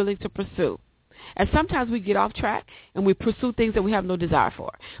you willing to pursue. And sometimes we get off track and we pursue things that we have no desire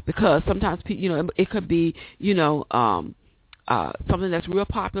for, because sometimes it could be something that's real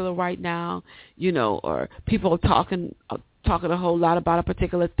popular right now, or people are talking a whole lot about a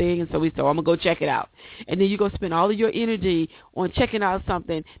particular thing, and so we say, I'm going to go check it out. And then you go spend all of your energy on checking out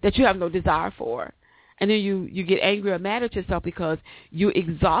something that you have no desire for. And then you get angry or mad at yourself because you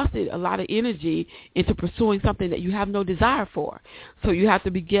exhausted a lot of energy into pursuing something that you have no desire for. So you have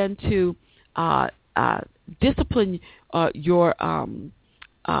to begin to discipline your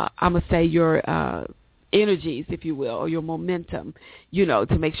energies, if you will, or your momentum,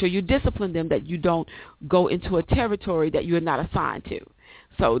 to make sure you discipline them, that you don't go into a territory that you are not assigned to.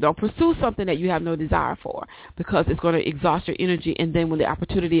 So don't pursue something that you have no desire for, because it's going to exhaust your energy, and then when the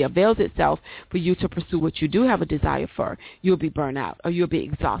opportunity avails itself for you to pursue what you do have a desire for, you'll be burnt out or you'll be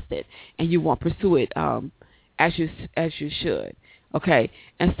exhausted, and you won't pursue it as you should. Okay,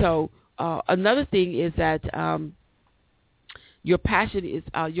 and so another thing is that your passion is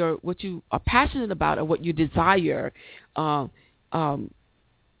what you are passionate about, or what you desire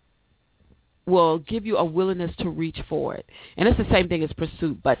will give you a willingness to reach for it. And it's the same thing as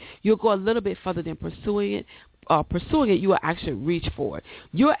pursuit, but you'll go a little bit further than pursuing it. You will actually reach for it.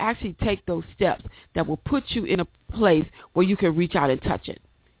 You'll actually take those steps that will put you in a place where you can reach out and touch it,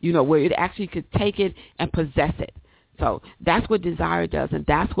 where it actually could take it and possess it. So that's what desire does, and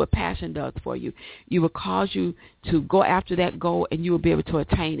that's what passion does for you. It will cause you to go after that goal, and you will be able to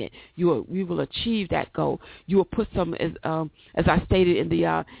attain it. You will achieve that goal. You will put some, as I stated in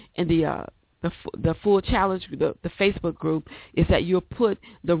the full challenge, the Facebook group, is that you'll put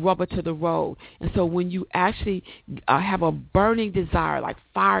the rubber to the road. And so when you actually have a burning desire, like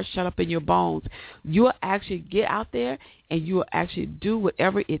fire shut up in your bones, you'll actually get out there and you'll actually do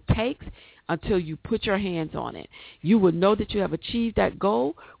whatever it takes until you put your hands on it. You will know that you have achieved that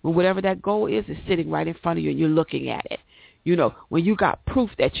goal when whatever that goal is sitting right in front of you and you're looking at it. When you got proof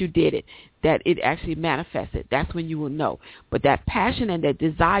that you did it, that it actually manifested, that's when you will know. But that passion and that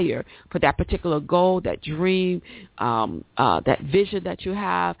desire for that particular goal, that dream, that vision that you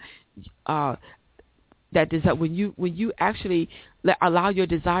have, that desire, when you actually allow your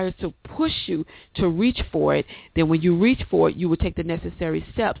desires to push you to reach for it, then when you reach for it, you will take the necessary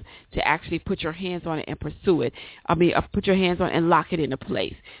steps to actually put your hands on it and pursue it. Put your hands on it and lock it into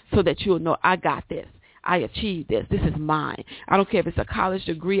place so that you'll know, I got this. I achieved this. This is mine. I don't care if it's a college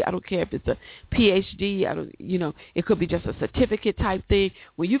degree. I don't care if it's a PhD. It could be just a certificate type thing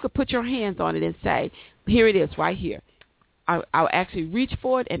where you could put your hands on it and say, here it is right here. I'll actually reach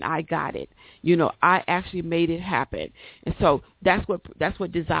for it, and I got it. I actually made it happen. And so that's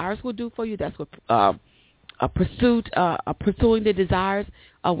what desires will do for you. That's what pursuing the desires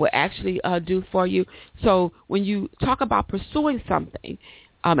will actually do for you. So when you talk about pursuing something,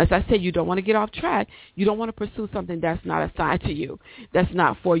 as I said, you don't want to get off track. You don't want to pursue something that's not assigned to you, that's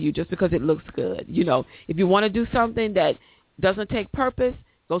not for you, just because it looks good. If you want to do something that doesn't take purpose,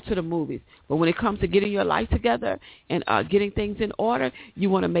 go to the movies. But when it comes to getting your life together and getting things in order, you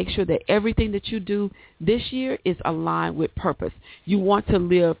want to make sure that everything that you do this year is aligned with purpose. You want to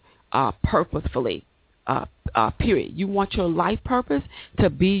live purposefully, period. You want your life purpose to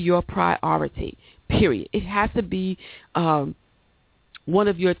be your priority, period. It has to be one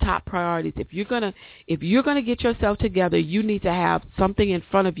of your top priorities. If you're gonna get yourself together, you need to have something in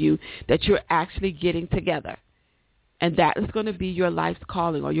front of you that you're actually getting together, and that is going to be your life's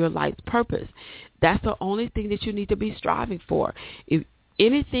calling or your life's purpose. That's the only thing that you need to be striving for. If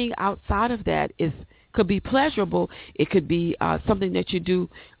anything outside of that is could be pleasurable. It could be something that you do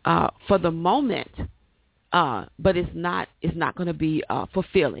for the moment, but it's not going to be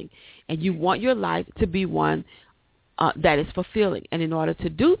fulfilling. And you want your life to be one that is fulfilling. And in order to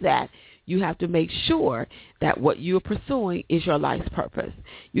do that, you have to make sure that what you're pursuing is your life's purpose.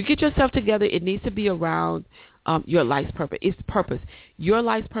 You get yourself together. It needs to be around your life's purpose. It's purpose. Your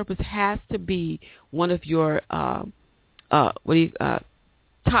life's purpose has to be one of your top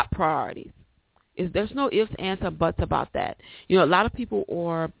priorities. There's no ifs, ands, or buts about that. A lot of people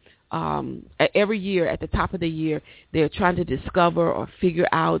are every year at the top of the year, they're trying to discover or figure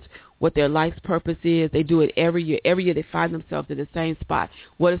out what their life's purpose is. They do it every year. Every year they find themselves in the same spot.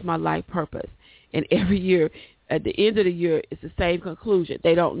 What is my life purpose? And every year, at the end of the year, it's the same conclusion.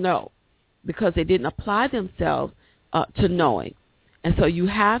 They don't know because they didn't apply themselves to knowing. And so you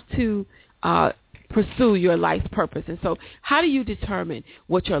have to pursue your life's purpose. And so how do you determine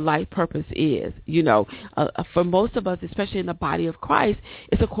what your life purpose is? For most of us, especially in the body of Christ,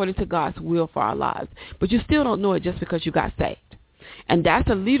 it's according to God's will for our lives. But you still don't know it just because you got saved. And that's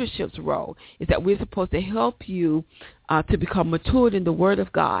a leadership's role, is that we're supposed to help you to become matured in the Word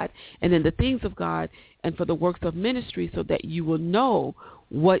of God and in the things of God and for the works of ministry, so that you will know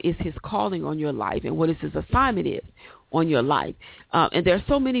what is His calling on your life and what His assignment is on your life. And there are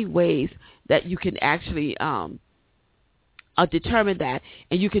so many ways that you can actually determine that,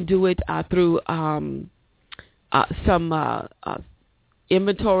 and you can do it through some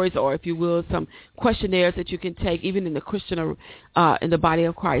inventories, or if you will, some questionnaires that you can take. Even in the Christian, in the body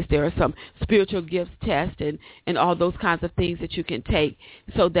of Christ, there are some spiritual gifts tests and all those kinds of things that you can take,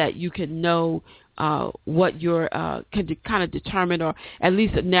 so that you can know what your can kind of determine, or at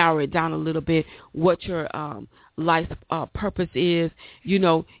least narrow it down a little bit, what your life's purpose is.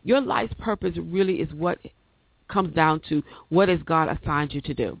 Your life's purpose really is what comes down to, what has God assigned you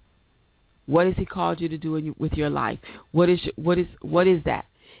to do? What has He called you to do with your life? What is that?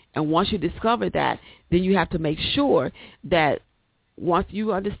 And once you discover that, then you have to make sure that once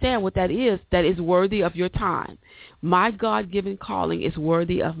you understand what that is worthy of your time. My God-given calling is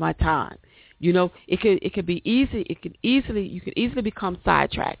worthy of my time. It could be easy. You can easily become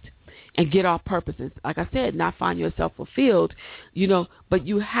sidetracked and get off purposes. Like I said, not find yourself fulfilled, but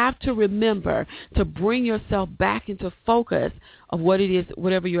you have to remember to bring yourself back into focus of what it is,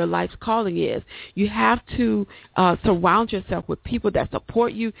 whatever your life's calling is. You have to surround yourself with people that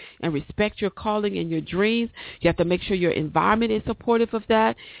support you and respect your calling and your dreams. You have to make sure your environment is supportive of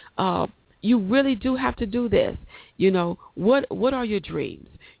that. You really do have to do this. What are your dreams?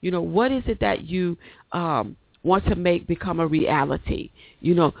 What is it that you want to become a reality?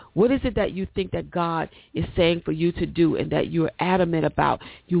 What is it that you think that God is saying for you to do, and that you're adamant about?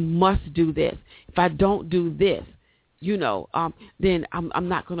 You must do this. If I don't do this, then I'm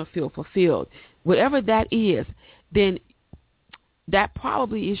not going to feel fulfilled. Whatever that is, then that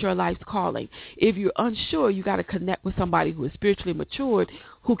probably is your life's calling. If you're unsure, you got to connect with somebody who is spiritually matured,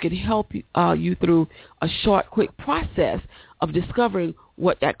 who can help you through a short, quick process of discovering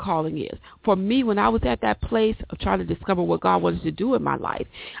what that calling is. For me, when I was at that place of trying to discover what God wanted to do in my life,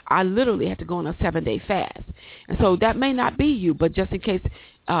 I literally had to go on a 7-day fast. And so that may not be you, but just in case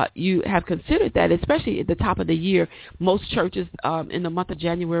you have considered that, especially at the top of the year, most churches in the month of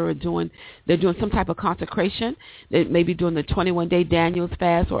January they're doing some type of consecration. They may be doing the 21-day Daniel's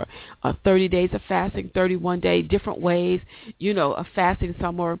fast, or 30 days of fasting, 31-day, different ways, of fasting.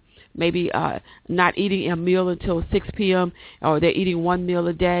 Some are maybe not eating a meal until 6 p.m., or they're eating one meal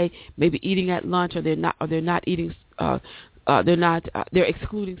a day, maybe eating at lunch, or they're not eating. They're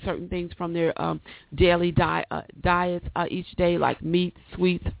excluding certain things from their daily diets each day, like meat,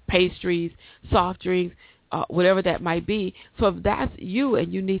 sweets, pastries, soft drinks, whatever that might be. So if that's you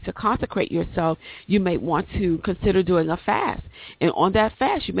and you need to consecrate yourself, you may want to consider doing a fast. And on that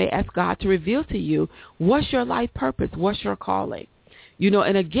fast, you may ask God to reveal to you, what's your life purpose? What's your calling?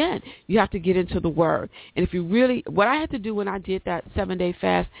 And again, you have to get into the Word. And if you really, what I had to do when I did that 7-day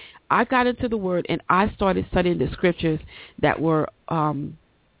fast, I got into the Word and I started studying the scriptures that were on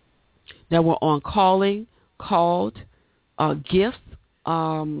calling, called, gifts,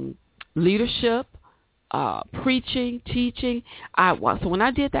 leadership, preaching, teaching. So when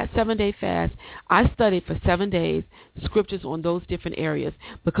I did that 7-day fast, I studied for 7 days scriptures on those different areas,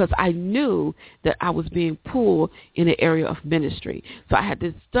 because I knew that I was being pulled in the area of ministry. So I had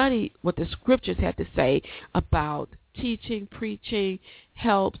to study what the scriptures had to say about teaching, preaching,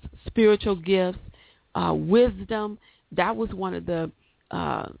 helps, spiritual gifts, wisdom. That was one of the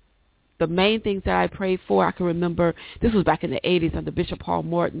main things that I prayed for. I can remember, this was back in the 80s under Bishop Paul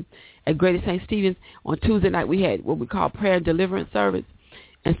Morton at Greater St. Stephen's. On Tuesday night we had what we call prayer and deliverance service.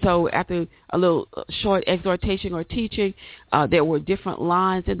 And so after a little short exhortation or teaching, there were different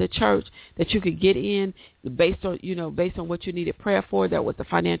lines in the church that you could get in based on what you needed prayer for. There was a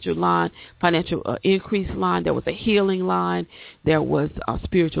financial line, financial increase line. There was a healing line. There was a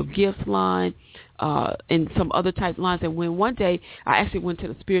spiritual gifts line, and some other type lines. And when one day I actually went to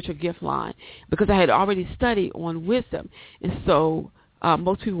the spiritual gift line because I had already studied on wisdom. And so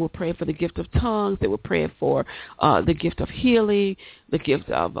most people were praying for the gift of tongues. They were praying for the gift of healing, the gift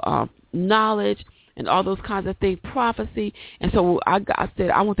of knowledge, and all those kinds of things, prophecy. And so I said,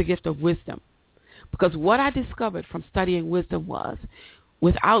 I want the gift of wisdom. Because what I discovered from studying wisdom was,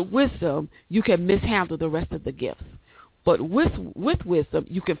 without wisdom, you can mishandle the rest of the gifts. But with wisdom,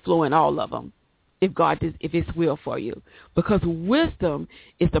 you can flow in all of them if it's will for you. Because wisdom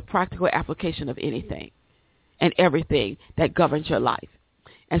is the practical application of anything and everything that governs your life.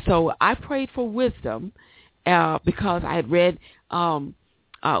 And so I prayed for wisdom because I had read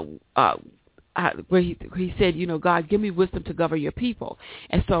where he said, God, give me wisdom to govern your people.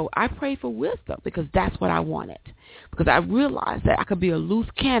 And so I prayed for wisdom because that's what I wanted. Because I realized that I could be a loose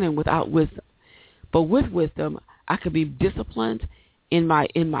cannon without wisdom. But with wisdom, I could be disciplined in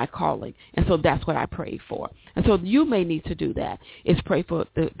my calling. And so that's what I prayed for. And so you may need to do that, is pray for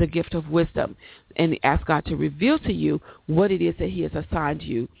the gift of wisdom and ask God to reveal to you what it is that he has assigned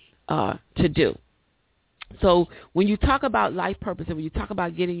you to do. So when you talk about life purpose and when you talk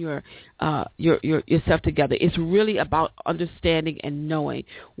about getting yourself together, it's really about understanding and knowing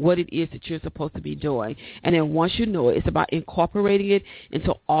what it is that you're supposed to be doing. And then once you know it, it's about incorporating it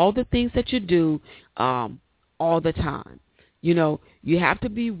into all the things that you do all the time. You have to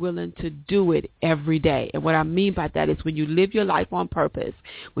be willing to do it every day. And what I mean by that is when you live your life on purpose,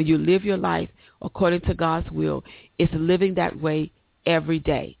 when you live your life according to God's will, it's living that way every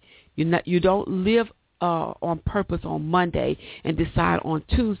day. You don't live on purpose on Monday and decide on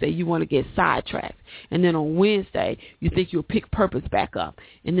Tuesday you want to get sidetracked. And then on Wednesday, you think you'll pick purpose back up.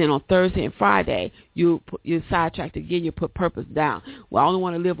 And then on Thursday and Friday, you're sidetracked again, you put purpose down. Well, I only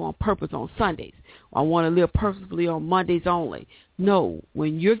want to live on purpose on Sundays. I want to live purposefully on Mondays only. No,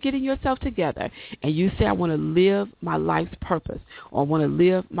 when you're getting yourself together and you say, I want to live my life's purpose or I want to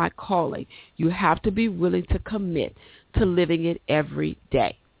live my calling, you have to be willing to commit to living it every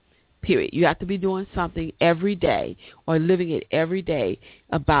day. Period. You have to be doing something every day or living it every day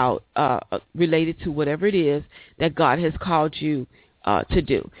about related to whatever it is that God has called you to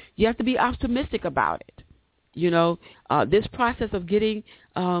do. You have to be optimistic about it. This process of getting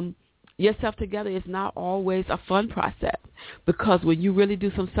yourself together is not always a fun process, because when you really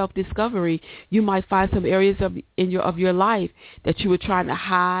do some self-discovery, you might find some areas of your life that you were trying to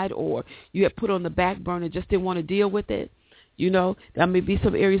hide or you had put on the back burner, just didn't want to deal with it. There may be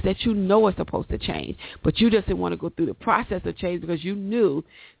some areas that are supposed to change, but you just didn't want to go through the process of change because you knew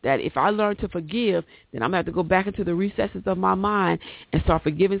that if I learn to forgive, then I'm going to have to go back into the recesses of my mind and start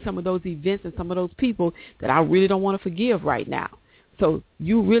forgiving some of those events and some of those people that I really don't want to forgive right now. So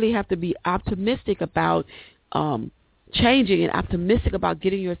you really have to be optimistic about changing and optimistic about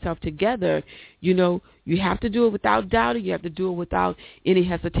getting yourself together. You have to do it without doubting. You have to do it without any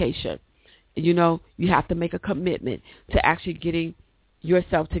hesitation. You have to make a commitment to actually getting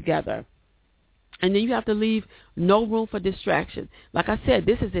yourself together. And then you have to leave no room for distraction. Like I said,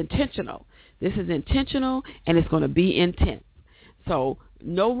 this is intentional. This is intentional, and it's going to be intense. So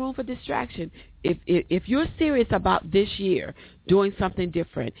no room for distraction. If you're serious about this year doing something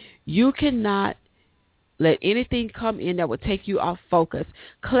different, you cannot let anything come in that will take you off focus.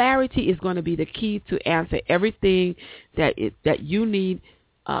 Clarity is going to be the key to answer everything that you need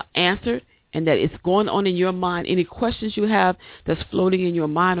answered, and that is going on in your mind. Any questions you have that's floating in your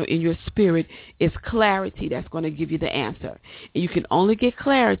mind or in your spirit, is clarity that's going to give you the answer. And you can only get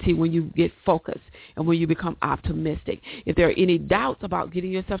clarity when you get focused and when you become optimistic. If there are any doubts about getting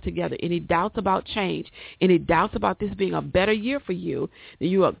yourself together, any doubts about change, any doubts about this being a better year for you, then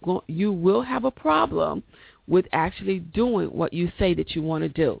you will have a problem with actually doing what you say that you want to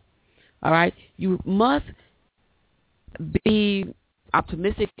do. All right? You must be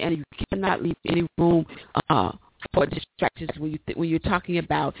optimistic, and you cannot leave any room for distractions when you're talking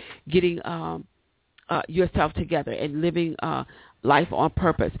about getting yourself together and living life on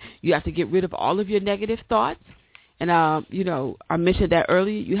purpose. You have to get rid of all of your negative thoughts, and I mentioned that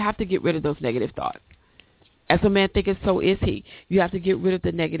earlier. You have to get rid of those negative thoughts. As a man thinketh, so is he. You have to get rid of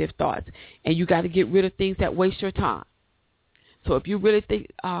the negative thoughts, and you got to get rid of things that waste your time. So if you really think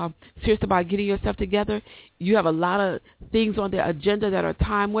serious about getting yourself together, you have a lot of things on the agenda that are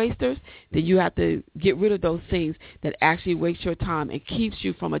time wasters, then you have to get rid of those things that actually waste your time and keeps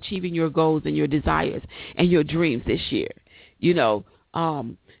you from achieving your goals and your desires and your dreams this year.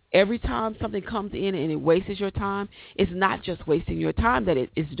 Every time something comes in and it wastes your time, it's not just wasting your time that it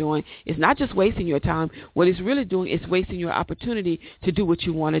is doing. It's not just wasting your time. What it's really doing is wasting your opportunity to do what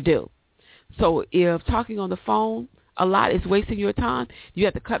you want to do. So if talking on the phone a lot is wasting your time, you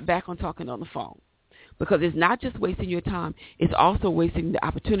have to cut back on talking on the phone. Because it's not just wasting your time, it's also wasting the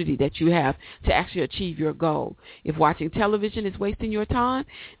opportunity that you have to actually achieve your goal. If watching television is wasting your time,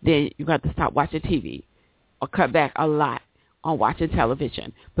 then you got to stop watching TV or cut back a lot on watching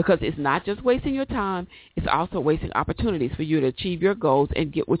television, because it's not just wasting your time, it's also wasting opportunities for you to achieve your goals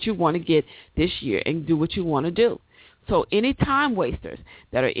and get what you want to get this year and do what you want to do. So any time wasters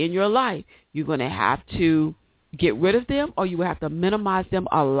that are in your life, you're going to have to get rid of them, or you will have to minimize them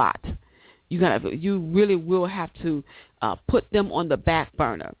a lot. You really will have to put them on the back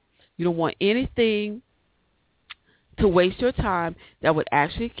burner. You don't want anything to waste your time that would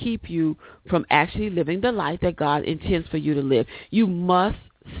actually keep you from actually living the life that God intends for you to live. You must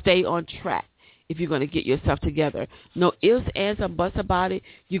stay on track if you're going to get yourself together. No ifs, ands, and buts about it.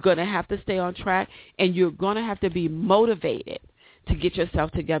 You're going to have to stay on track, and you're going to have to be motivated to get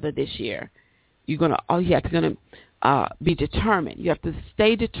yourself together this year. You have to be determined. You have to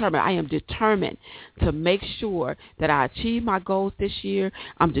stay determined. I am determined to make sure that I achieve my goals this year.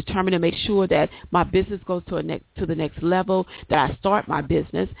 I'm determined to make sure that my business goes to the next level, that I start my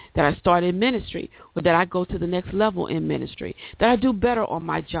business, that I start in ministry, or that I go to the next level in ministry, that I do better on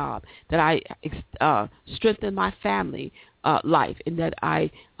my job, that I strengthen my family life, and that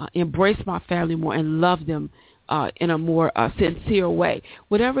I embrace my family more and love them in a more sincere way.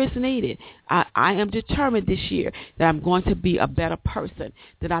 Whatever is needed, I am determined this year that I'm going to be a better person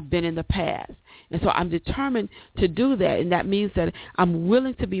than I've been in the past. And so I'm determined to do that, and that means that I'm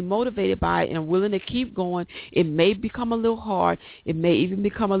willing to be motivated by it, and I'm willing to keep going. It may become a little hard. It may even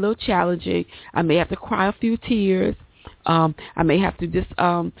become a little challenging. I may have to cry a few tears. I may have to just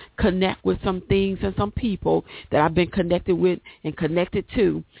connect with some things and some people that I've been connected with and connected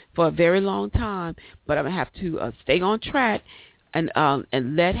to for a very long time, but I'm going to have to stay on track and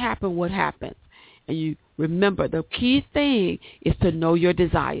let happen what happens. And you remember, the key thing is to know your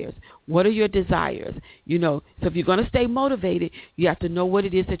desires. What are your desires? So if you're going to stay motivated, you have to know what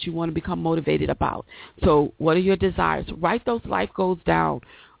it is that you want to become motivated about. So what are your desires? Write those life goals down,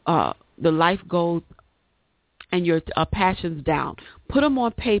 the life goals and your passions down. Put them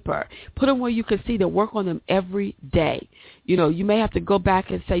on paper. Put them where you can see them. Work on them every day. You may have to go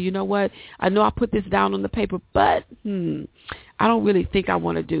back and say, you know what, I know I put this down on the paper, but I don't really think I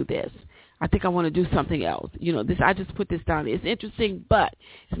want to do this. I think I want to do something else. I just put this down. It's interesting, but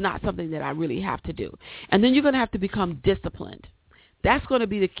it's not something that I really have to do. And then you're going to have to become disciplined. That's going to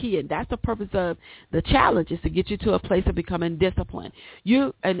be the key, and that's the purpose of the challenge, is to get you to a place of becoming disciplined.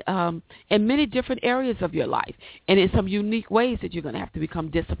 In many different areas of your life, and in some unique ways that you're going to have to become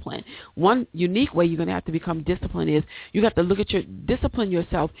disciplined. One unique way you're going to have to become disciplined is you have to discipline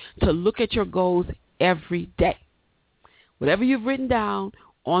yourself to look at your goals every day. Whatever you've written down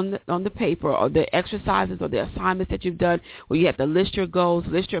on the paper, or the exercises or the assignments that you've done, where you have to list your goals,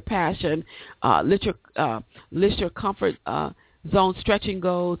 list your passion, list your comfort zone stretching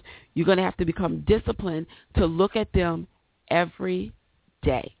goals, you're going to have to become disciplined to look at them every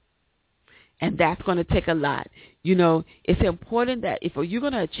day. And that's going to take a lot. It's important that if you're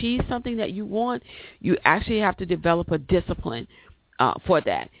going to achieve something that you want, you actually have to develop a discipline for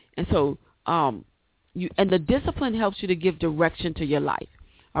that. And so, and the discipline helps you to give direction to your life.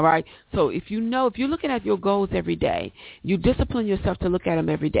 All right. So if you're looking at your goals every day, you discipline yourself to look at them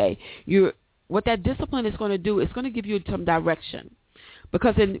every day. What that discipline is going to do is going to give you some direction.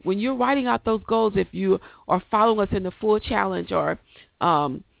 Because when you're writing out those goals, if you are following us in the full challenge, or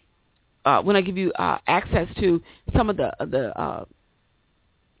when I give you access to some of the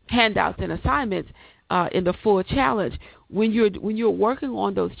handouts and assignments in the full challenge, when you're working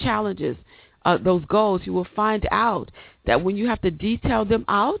on those challenges, those goals, you will find out that when you have to detail them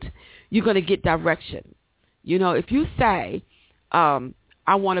out, you're going to get direction. If you say,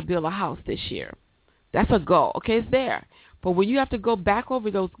 I want to build a house this year, that's a goal. Okay, it's there. But when you have to go back over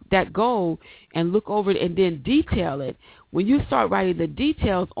that goal and look over it and then detail it, when you start writing the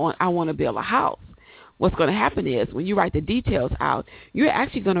details on I want to build a house, what's going to happen is when you write the details out, you're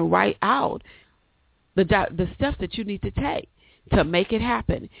actually going to write out the steps that you need to take to make it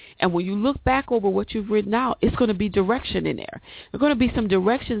happen. And when you look back over what you've written out, it's going to be direction in there. There are going to be some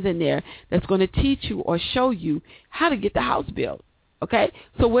directions in there that's going to teach you or show you how to get the house built. Okay,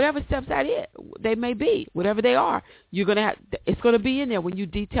 so whatever steps they may be, whatever they are, it's going to be in there when you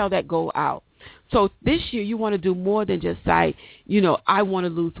detail that goal out. So this year you want to do more than just say, I want to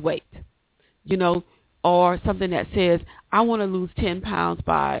lose weight, or something that says I want to lose 10 pounds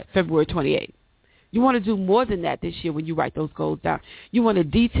by February 28th. You want to do more than that this year when you write those goals down. You want to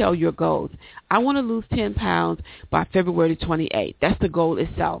detail your goals. I want to lose 10 pounds by February 28th. That's the goal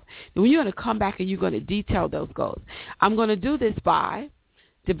itself. And when you're going to come back and you're going to detail those goals. I'm going to do this by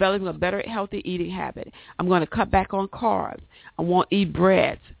developing a better, healthy eating habit. I'm going to cut back on carbs. I won't eat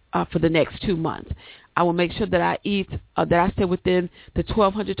breads for the next 2 months. I will make sure that I eat, that I stay within the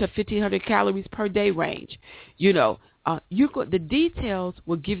 1,200 to 1,500 calories per day range. The details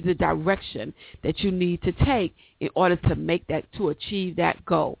will give you the direction that you need to take in order to achieve that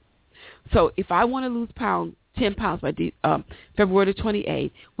goal. So if I want to lose 10 pounds by February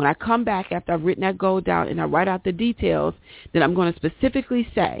 28th, when I come back after I've written that goal down and I write out the details, then I'm going to specifically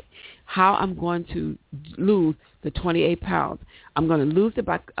say how I'm going to lose the 28 pounds. I'm going to lose it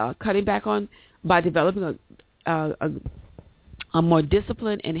by by developing a more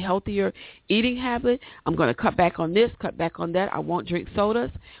disciplined and healthier eating habit. I'm going to cut back on this, cut back on that. I won't drink sodas,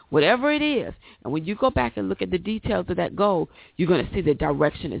 whatever it is. And when you go back and look at the details of that goal, you're going to see the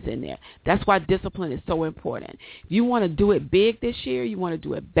direction is in there. That's why discipline is so important. If you want to do it big this year, you want to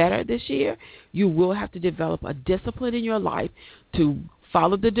do it better this year, you will have to develop a discipline in your life to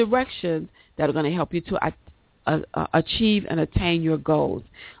follow the directions that are going to help you to achieve and attain your goals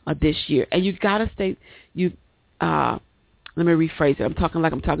this year. And you've got to stay, let me rephrase it. I'm talking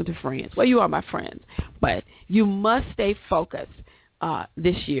like I'm talking to friends. Well, you are my friends. But you must stay focused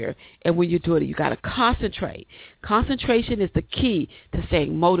this year. And when you do it, you got to concentrate. Concentration is the key to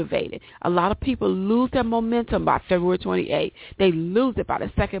staying motivated. A lot of people lose their momentum by February 28th. They lose it by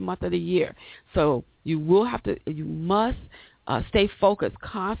the second month of the year. So you must stay focused.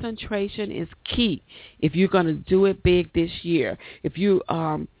 Concentration is key if you're going to do it big this year. If you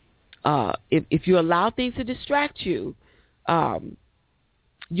allow things to distract you,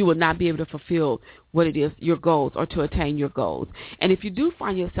 you will not be able to fulfill what it is, your goals, or to attain your goals. And if you do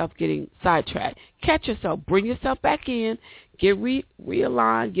find yourself getting sidetracked, catch yourself, bring yourself back in, get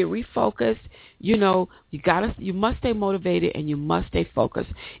realigned, get refocused. You must stay motivated and you must stay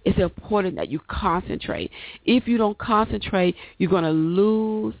focused. It's important that you concentrate. If you don't concentrate, you're going to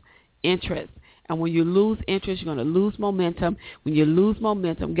lose interest. And when you lose interest, you're going to lose momentum. When you lose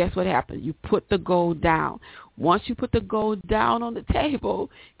momentum, guess what happens? You put the goal down. Once you put the goal down on the table,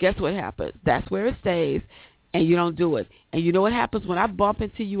 guess what happens? That's where it stays, and you don't do it. And you know what happens when I bump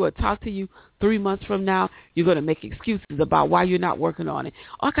into you or talk to you 3 months from now? You're going to make excuses about why you're not working on it.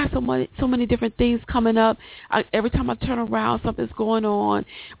 Oh, I got so many different things coming up. Every time I turn around, something's going on.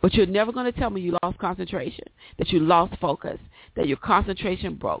 But you're never going to tell me you lost concentration, that you lost focus, that your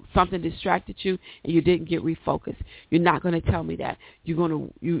concentration broke, something distracted you, and you didn't get refocused. You're not going to tell me that. You're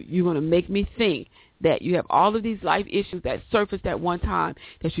going to make me think that you have all of these life issues that surfaced at one time,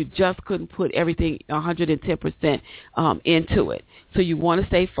 that you just couldn't put everything 110% into it. So you want to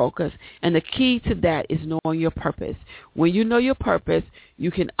stay focused. And the key to that is knowing your purpose. When you know your purpose,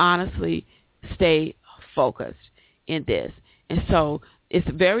 you can honestly stay focused in this. And so it's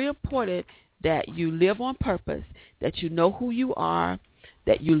very important that you live on purpose, that you know who you are,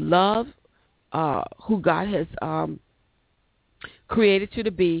 that you love who God has created you to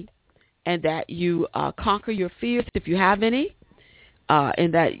be, and that you conquer your fears if you have any,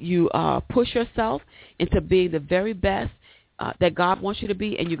 and that you push yourself into being the very best that God wants you to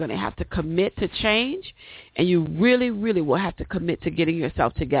be, and you're going to have to commit to change, and you really, really will have to commit to getting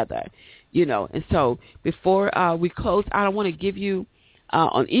yourself together, And so before we close out, I want to give you,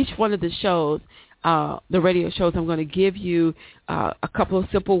 on each one of the shows, the radio shows, I'm going to give you a couple of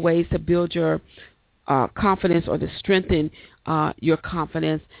simple ways to build your confidence or to strengthen your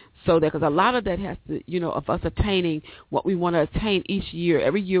confidence. So that, because a lot of that has to, of us attaining what we want to attain each year.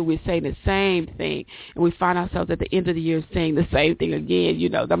 Every year we're saying the same thing, and we find ourselves at the end of the year saying the same thing again,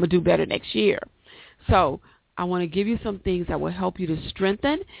 I'm going to do better next year. So I want to give you some things that will help you to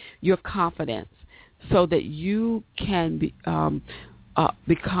strengthen your confidence so that you can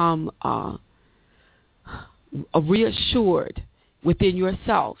become reassured within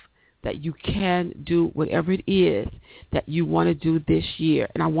yourself that you can do whatever it is that you want to do this year.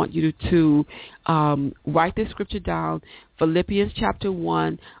 And I want you to write this scripture down, Philippians chapter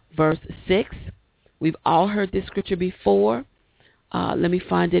 1, verse 6. We've all heard this scripture before. Let me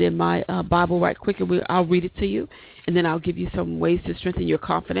find it in my Bible right quick, and I'll read it to you, and then I'll give you some ways to strengthen your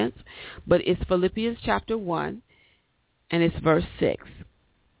confidence. But it's Philippians chapter 1, and it's verse 6.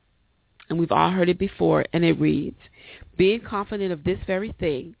 And we've all heard it before, and it reads, being confident of this very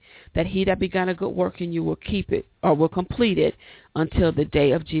thing, that he that began a good work in you will keep it or will complete it until the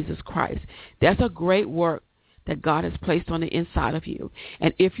day of Jesus Christ. That's a great work that God has placed on the inside of you.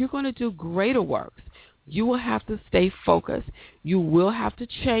 And if you're going to do greater works, You will have to stay focused. You will have to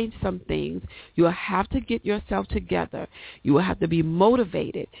change some things. You will have to get yourself together. You will have to be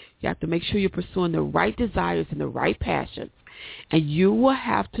motivated. You have to make sure you're pursuing the right desires and the right passions. And you will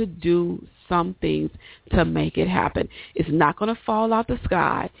have to do some things to make it happen. It's not going to fall out the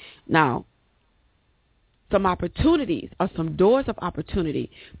sky. Now, some opportunities or some doors of opportunity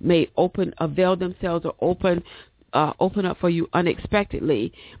may avail themselves or open up for you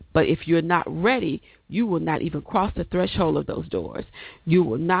unexpectedly. But if you're not ready, you will not even cross the threshold of those doors. You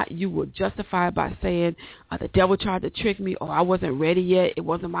will justify it by saying, the devil tried to trick me, or I wasn't ready yet, it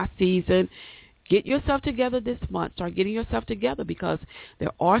wasn't my season. Get yourself together this month. Start getting yourself together, because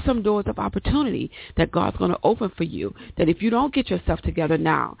there are some doors of opportunity that God's going to open for you, that if you don't get yourself together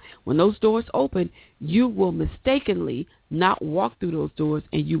now, when those doors open, you will mistakenly not walk through those doors,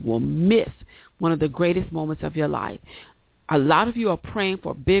 and you will miss one of the greatest moments of your life. A lot of you are praying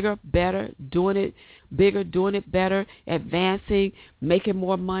for bigger, better, doing it bigger, doing it better, advancing, making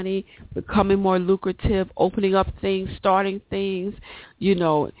more money, becoming more lucrative, opening up things, starting things,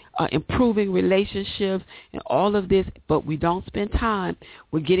 improving relationships and all of this. But we don't spend time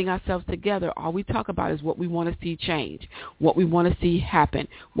with getting ourselves together. All we talk about is what we want to see change, what we want to see happen,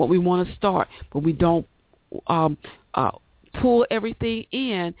 what we want to start. But we don't pull everything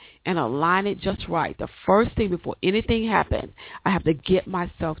in and align it just right. The first thing before anything happens, I have to get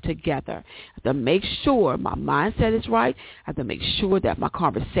myself together. I have to make sure my mindset is right. I have to make sure that my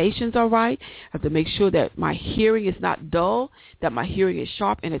conversations are right. I have to make sure that my hearing is not dull, that my hearing is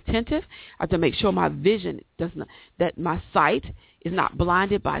sharp and attentive. I have to make sure my vision that my sight is not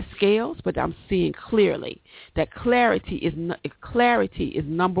blinded by scales, but I'm seeing clearly. That clarity is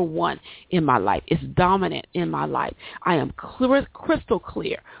number one in my life. It's dominant in my life. I am crystal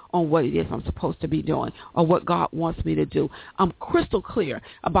clear on what it is I'm supposed to be doing or what God wants me to do. I'm crystal clear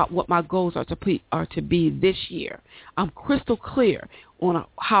about what my goals are to be this year. I'm crystal clear on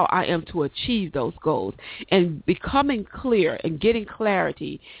how I am to achieve those goals. And becoming clear and getting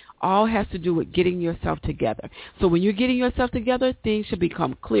clarity all has to do with getting yourself together. So when you're getting yourself together, things should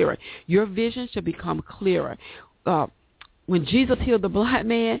become clearer. Your vision should become clearer. When Jesus healed the blind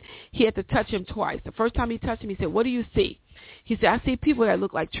man, he had to touch him twice. The first time he touched him, he said, "What do you see?" He said, "I see people that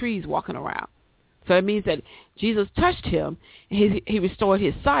look like trees walking around." So it means that Jesus touched him, and he restored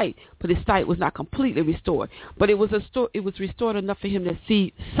his sight, but his sight was not completely restored. But it was restored enough for him to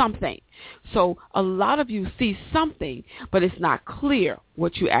see something. So a lot of you see something, but it's not clear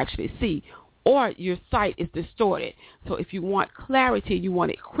what you actually see, or your sight is distorted. So if you want clarity, you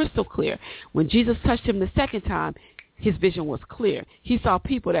want it crystal clear. When Jesus touched him the second time, his vision was clear. He saw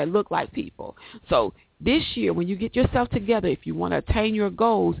people that looked like people. So this year, when you get yourself together, if you want to attain your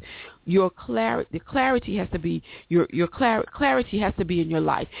goals, the clarity has to be clarity has to be in your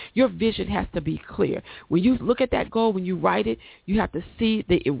life. Your vision has to be clear. When you look at that goal, when you write it, you have to see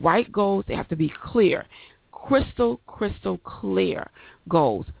the right goals. They have to be clear, crystal clear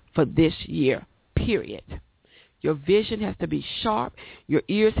goals for this year. Period. Your vision has to be sharp. Your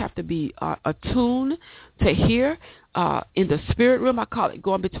ears have to be attuned to hear. In the spirit realm, I call it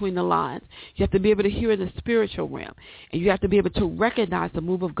going between the lines. You have to be able to hear in the spiritual realm. And you have to be able to recognize the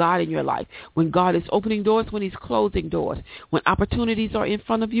move of God in your life. When God is opening doors, when he's closing doors. When opportunities are in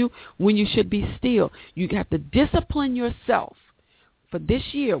front of you, when you should be still. You have to discipline yourself for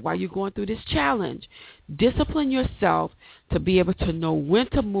this year while you're going through this challenge. Discipline yourself to be able to know when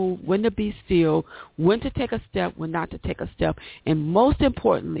to move, when to be still, when to take a step, when not to take a step, and most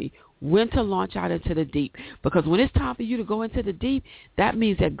importantly, when to launch out into the deep. Because when it's time for you to go into the deep, that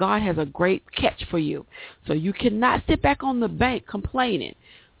means that God has a great catch for you. So you cannot sit back on the bank complaining,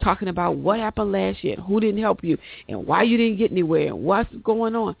 talking about what happened last year, who didn't help you, and why you didn't get anywhere, and what's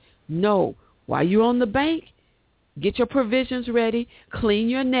going on. No. While you're on the bank, get your provisions ready, clean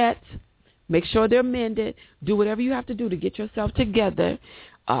your nets, make sure they're mended, do whatever you have to do to get yourself together.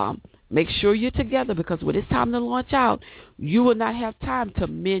 Make sure you're together, because when it's time to launch out, you will not have time to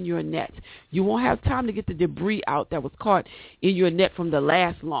mend your nets. You won't have time to get the debris out that was caught in your net from the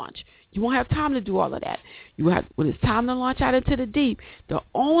last launch. You won't have time to do all of that. When it's time to launch out into the deep, the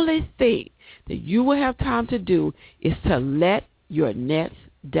only thing that you will have time to do is to let your nets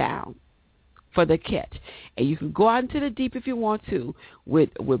down for the catch. And you can go out into the deep if you want to with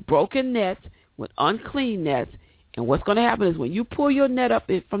broken nets, with unclean nets. And what's going to happen is when you pull your net up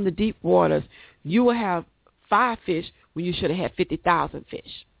from the deep waters, you will have 5 fish when you should have had 50,000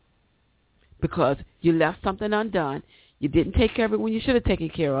 fish, because you left something undone. You didn't take care of it when you should have taken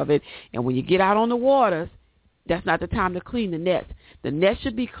care of it. And when you get out on the waters, that's not the time to clean the nets. The net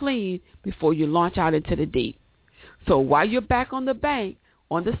should be clean before you launch out into the deep. So while you're back on the bank,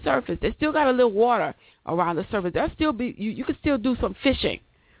 on the surface, they still got a little water around the surface. There'll still be you can still do some fishing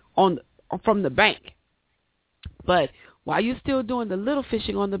from the bank. But while you're still doing the little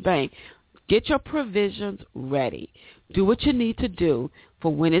fishing on the bank, get your provisions ready. Do what you need to do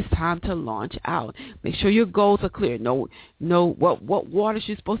for when it's time to launch out. Make sure your goals are clear. Know what waters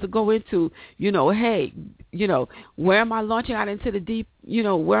you're supposed to go into. Hey, where am I launching out into the deep?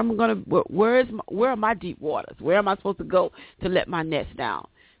 Where are my deep waters? Where am I supposed to go to let my nets down?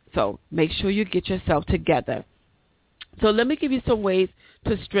 So make sure you get yourself together. So let me give you some ways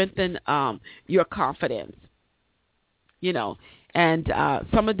to strengthen your confidence. And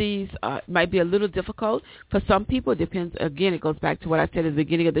some of these might be a little difficult. For some people, it depends. Again, it goes back to what I said at the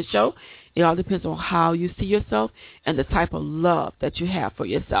beginning of the show. It all depends on how you see yourself and the type of love that you have for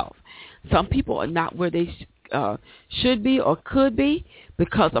yourself. Some people are not where they should be or could be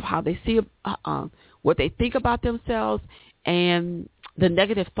because of how they see what they think about themselves, and the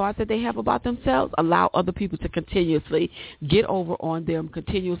negative thoughts that they have about themselves allow other people to continuously get over on them,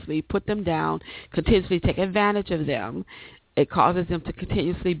 continuously put them down, continuously take advantage of them. It causes them to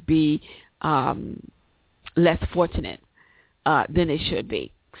continuously be less fortunate than they should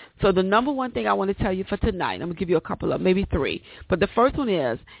be. So the number one thing I want to tell you for tonight, I'm going to give you a couple of, maybe three. But the first one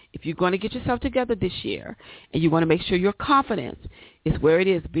is, if you're going to get yourself together this year and you want to make sure your confidence is where it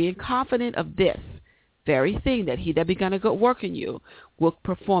is, being confident of this very thing, that he that begun a good work in you will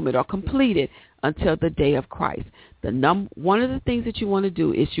perform it or complete it until the day of Christ. One of the things that you want to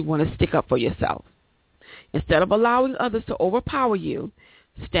do is you want to stick up for yourself. Instead of allowing others to overpower you,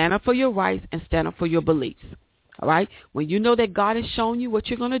 stand up for your rights and stand up for your beliefs. All right? When you know that God has shown you what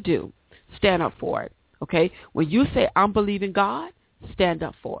you're going to do, stand up for it. Okay? When you say, I'm believing God, stand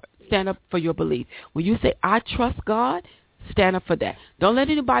up for it. Stand up for your belief. When you say, I trust God, stand up for that. Don't let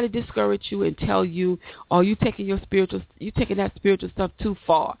anybody discourage you and tell you, oh, you're taking that spiritual stuff too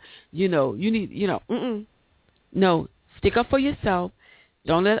far. No, stick up for yourself.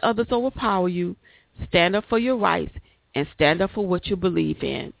 Don't let others overpower you. Stand up for your rights and stand up for what you believe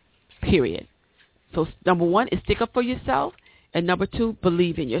in, period. So number one is stick up for yourself, and number two,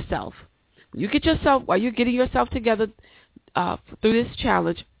 believe in yourself. While you're getting yourself together through this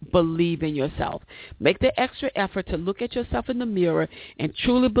challenge, believe in yourself. Make the extra effort to look at yourself in the mirror and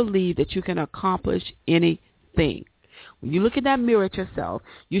truly believe that you can accomplish anything. When you look in that mirror at yourself,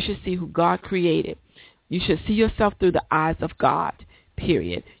 you should see who God created. You should see yourself through the eyes of God,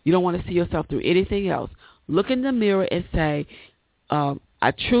 period. You don't want to see yourself through anything else. Look in the mirror and say,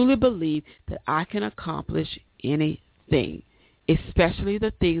 I truly believe that I can accomplish anything, especially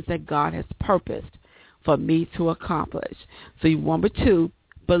the things that God has purposed for me to accomplish. So number two,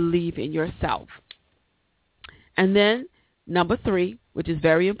 believe in yourself. And then number three, which is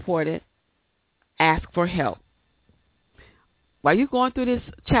very important, ask for help. While you're going through this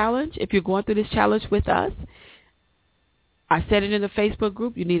challenge, if you're going through this challenge with us, I said it in the Facebook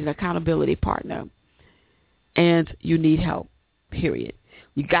group, you need an accountability partner. And you need help, period.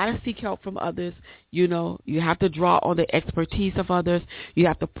 You got to seek help from others. You have to draw on the expertise of others. You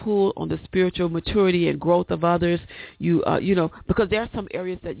have to pull on the spiritual maturity and growth of others. Because there are some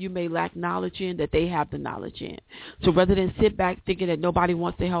areas that you may lack knowledge in that they have the knowledge in. So rather than sit back thinking that nobody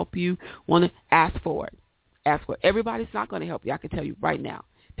wants to help you, want to ask for it. Ask for it. Everybody's not going to help you. I can tell you right now,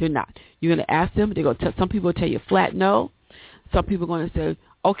 they're not. You're going to ask them. They're going to some people will tell you flat no. Some people are going to say,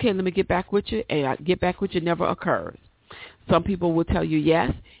 okay, let me get back with you, and get back with you never occurs. Some people will tell you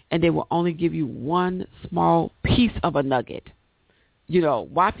yes, and they will only give you one small piece of a nugget.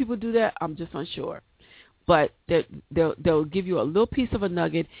 Why people do that, I'm just unsure. But they'll give you a little piece of a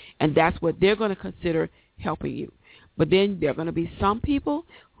nugget, and that's what they're going to consider helping you. But then there are going to be some people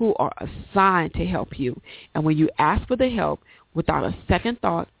who are assigned to help you. And when you ask for the help, without a second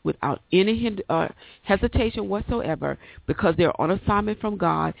thought, without any hesitation whatsoever, because they're on assignment from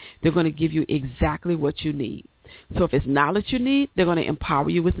God, they're going to give you exactly what you need. So if it's knowledge you need, they're going to empower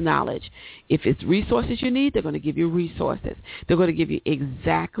you with knowledge. If it's resources you need, they're going to give you resources. They're going to give you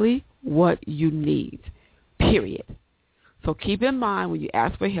exactly what you need, period. So keep in mind when you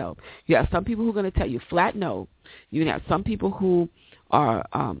ask for help, you have some people who are going to tell you flat no. You have some people who are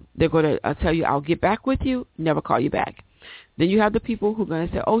they're going to tell you, I'll get back with you, never call you back. Then you have the people who are going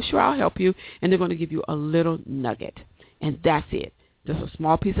to say, oh, sure, I'll help you, and they're going to give you a little nugget, and that's it. Just a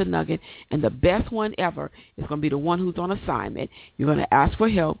small piece of nugget, and the best one ever is going to be the one who's on assignment. You're going to ask for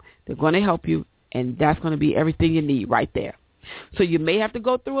help. They're going to help you, and that's going to be everything you need right there. So you may have to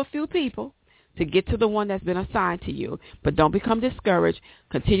go through a few people to get to the one that's been assigned to you. But don't become discouraged.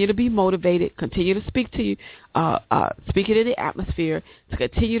 Continue to be motivated. Continue to speak to you, speak it in the atmosphere, to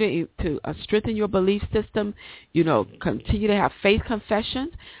continue to strengthen your belief system. Continue to have faith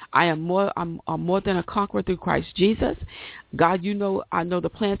confessions. I'm more than a conqueror through Christ Jesus. God, I know the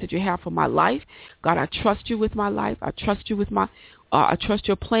plans that you have for my life. God, I trust you with my life. I trust you with I trust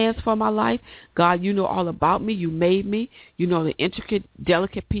your plans for my life. God, you know all about me. You made me. You know the intricate,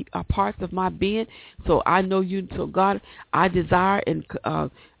 delicate parts of my being. So I know you. So God, I desire and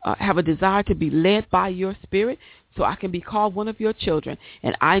have a desire to be led by your Spirit, so I can be called one of your children.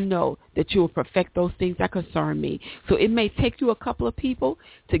 And I know that you will perfect those things that concern me. So it may take you a couple of people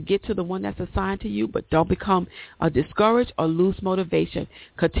to get to the one that's assigned to you, but don't become discouraged or lose motivation.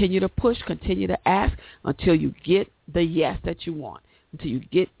 Continue to push, continue to ask until you get the yes that you want, until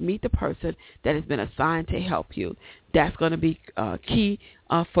you meet the person that has been assigned to help you. That's going to be key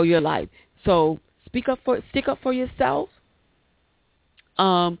for your life. So stick up for yourself.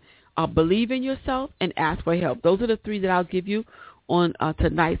 Believe in yourself and ask for help. Those are the three that I'll give you on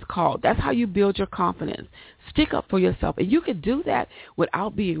tonight's call. That's how you build your confidence. Stick up for yourself. And you can do that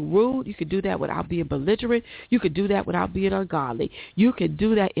without being rude. You can do that without being belligerent. You can do that without being ungodly. You can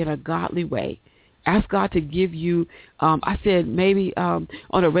do that in a godly way. Ask God to give you, I said maybe on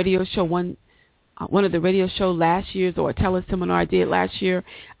a radio show, one of the radio show last year's or a teleseminar I did last year,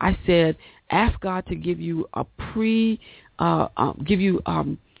 I said, ask God to give you give you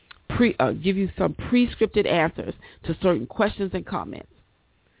some pre-scripted answers to certain questions and comments,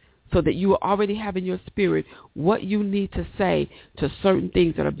 so that you will already have in your spirit what you need to say to certain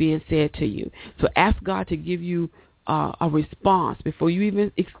things that are being said to you. So ask God to give you a response before you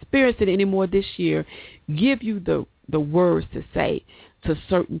even experience it anymore this year. Give you the words to say to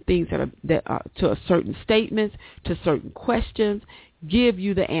certain things to certain statements, to certain questions. Give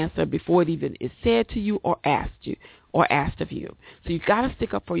you the answer before it even is said to you or asked of you. So you got to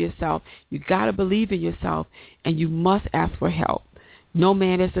stick up for yourself. You got to believe in yourself, and you must ask for help. No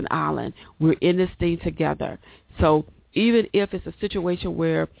man is an island. We're in this thing together. So even if it's a situation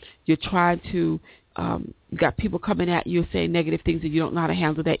where you're trying to, you got people coming at you saying negative things and you don't know how to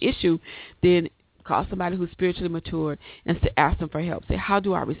handle that issue, then call somebody who's spiritually mature and ask them for help. Say, how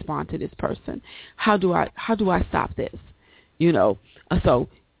do I respond to this person? How do I stop this? So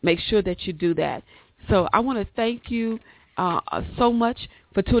make sure that you do that. So I want to thank you so much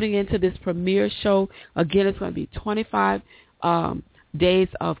for tuning into this premiere show. Again, it's going to be 25 days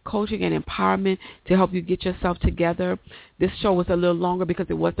of coaching and empowerment to help you get yourself together. This show was a little longer because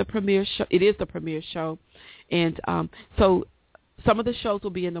it was the premiere show. It is the premiere show. And so some of the shows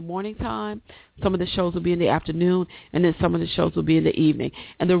will be in the morning time, some of the shows will be in the afternoon, and then some of the shows will be in the evening.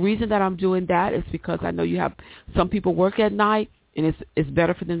 And the reason that I'm doing that is because I know you have some people work at night, and it's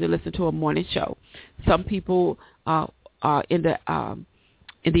better for them to listen to a morning show. Some people in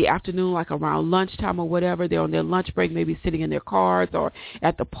the afternoon, like around lunchtime or whatever, they're on their lunch break, maybe sitting in their cars or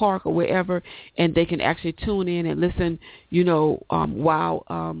at the park or wherever, and they can actually tune in and listen,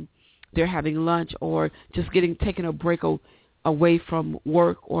 while they're having lunch or just taking a break away from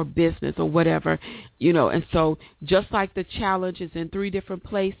work or business or whatever, And so just like the challenge is in 3 different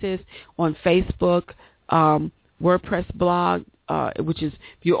places, on Facebook, WordPress blog, which is,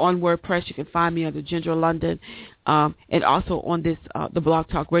 if you're on WordPress, you can find me under Ginger London, and also on this the Blog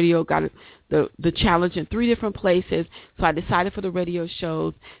Talk Radio. Got the challenge in 3 different places. So I decided for the radio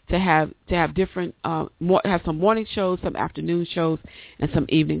shows to have different have some morning shows, some afternoon shows, and some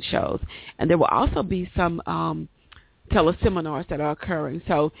evening shows. And there will also be some teleseminars that are occurring.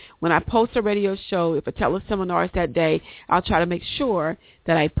 So when I post a radio show, if a teleseminar is that day, I'll try to make sure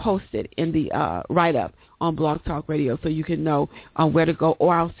that I post it in the write-up on Blog Talk Radio so you can know where to go,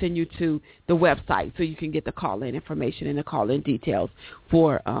 or I'll send you to the website so you can get the call-in information and the call-in details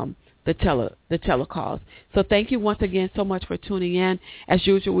for the telecalls. So thank you once again so much for tuning in. As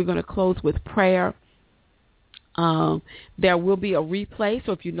usual, we're going to close with prayer. There will be a replay,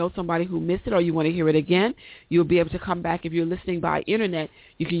 so if you know somebody who missed it or you want to hear it again, you'll be able to come back. If you're listening by internet,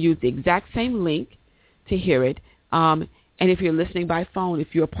 you can use the exact same link to hear it. And if you're listening by phone, if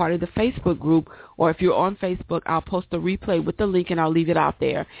you're a part of the Facebook group, or if you're on Facebook, I'll post the replay with the link and I'll leave it out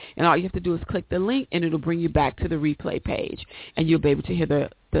there. And all you have to do is click the link and it'll bring you back to the replay page, and you'll be able to hear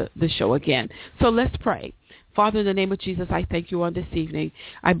the show again. So let's pray. Father, in the name of Jesus, I thank you on this evening.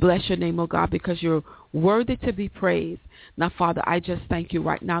 I bless your name, oh God, because you're worthy to be praised. Now, Father, I just thank you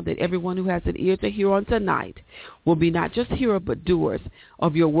right now that everyone who has an ear to hear on tonight will be not just hearers but doers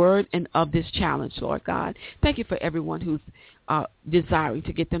of your word and of this challenge, Lord God. Thank you for everyone who's desiring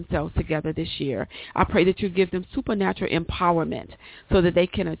to get themselves together this year. I pray that you give them supernatural empowerment so that they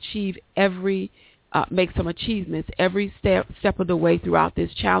can achieve make some achievements every step of the way throughout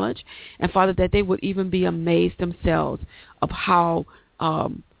this challenge. And, Father, that they would even be amazed themselves of how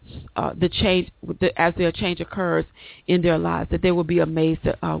the change, as their change occurs in their lives, that they will be amazed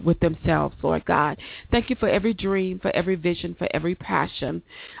with themselves, Lord God. Thank you for every dream, for every vision, for every passion.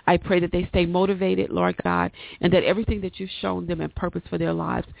 I pray that they stay motivated, Lord God, and that everything that you've shown them and purpose for their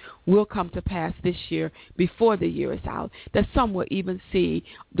lives will come to pass this year before the year is out, that some will even see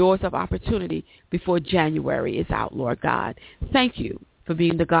doors of opportunity before January is out, Lord God. Thank you for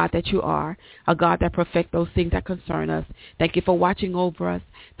being the God that you are, a God that perfects those things that concern us. Thank you for watching over us.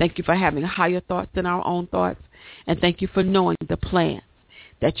 Thank you for having higher thoughts than our own thoughts. And thank you for knowing the plans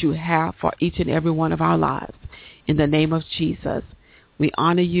that you have for each and every one of our lives. In the name of Jesus, we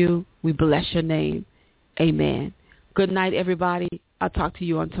honor you. We bless your name. Amen. Good night, everybody. I'll talk to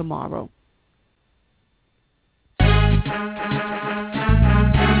you on tomorrow.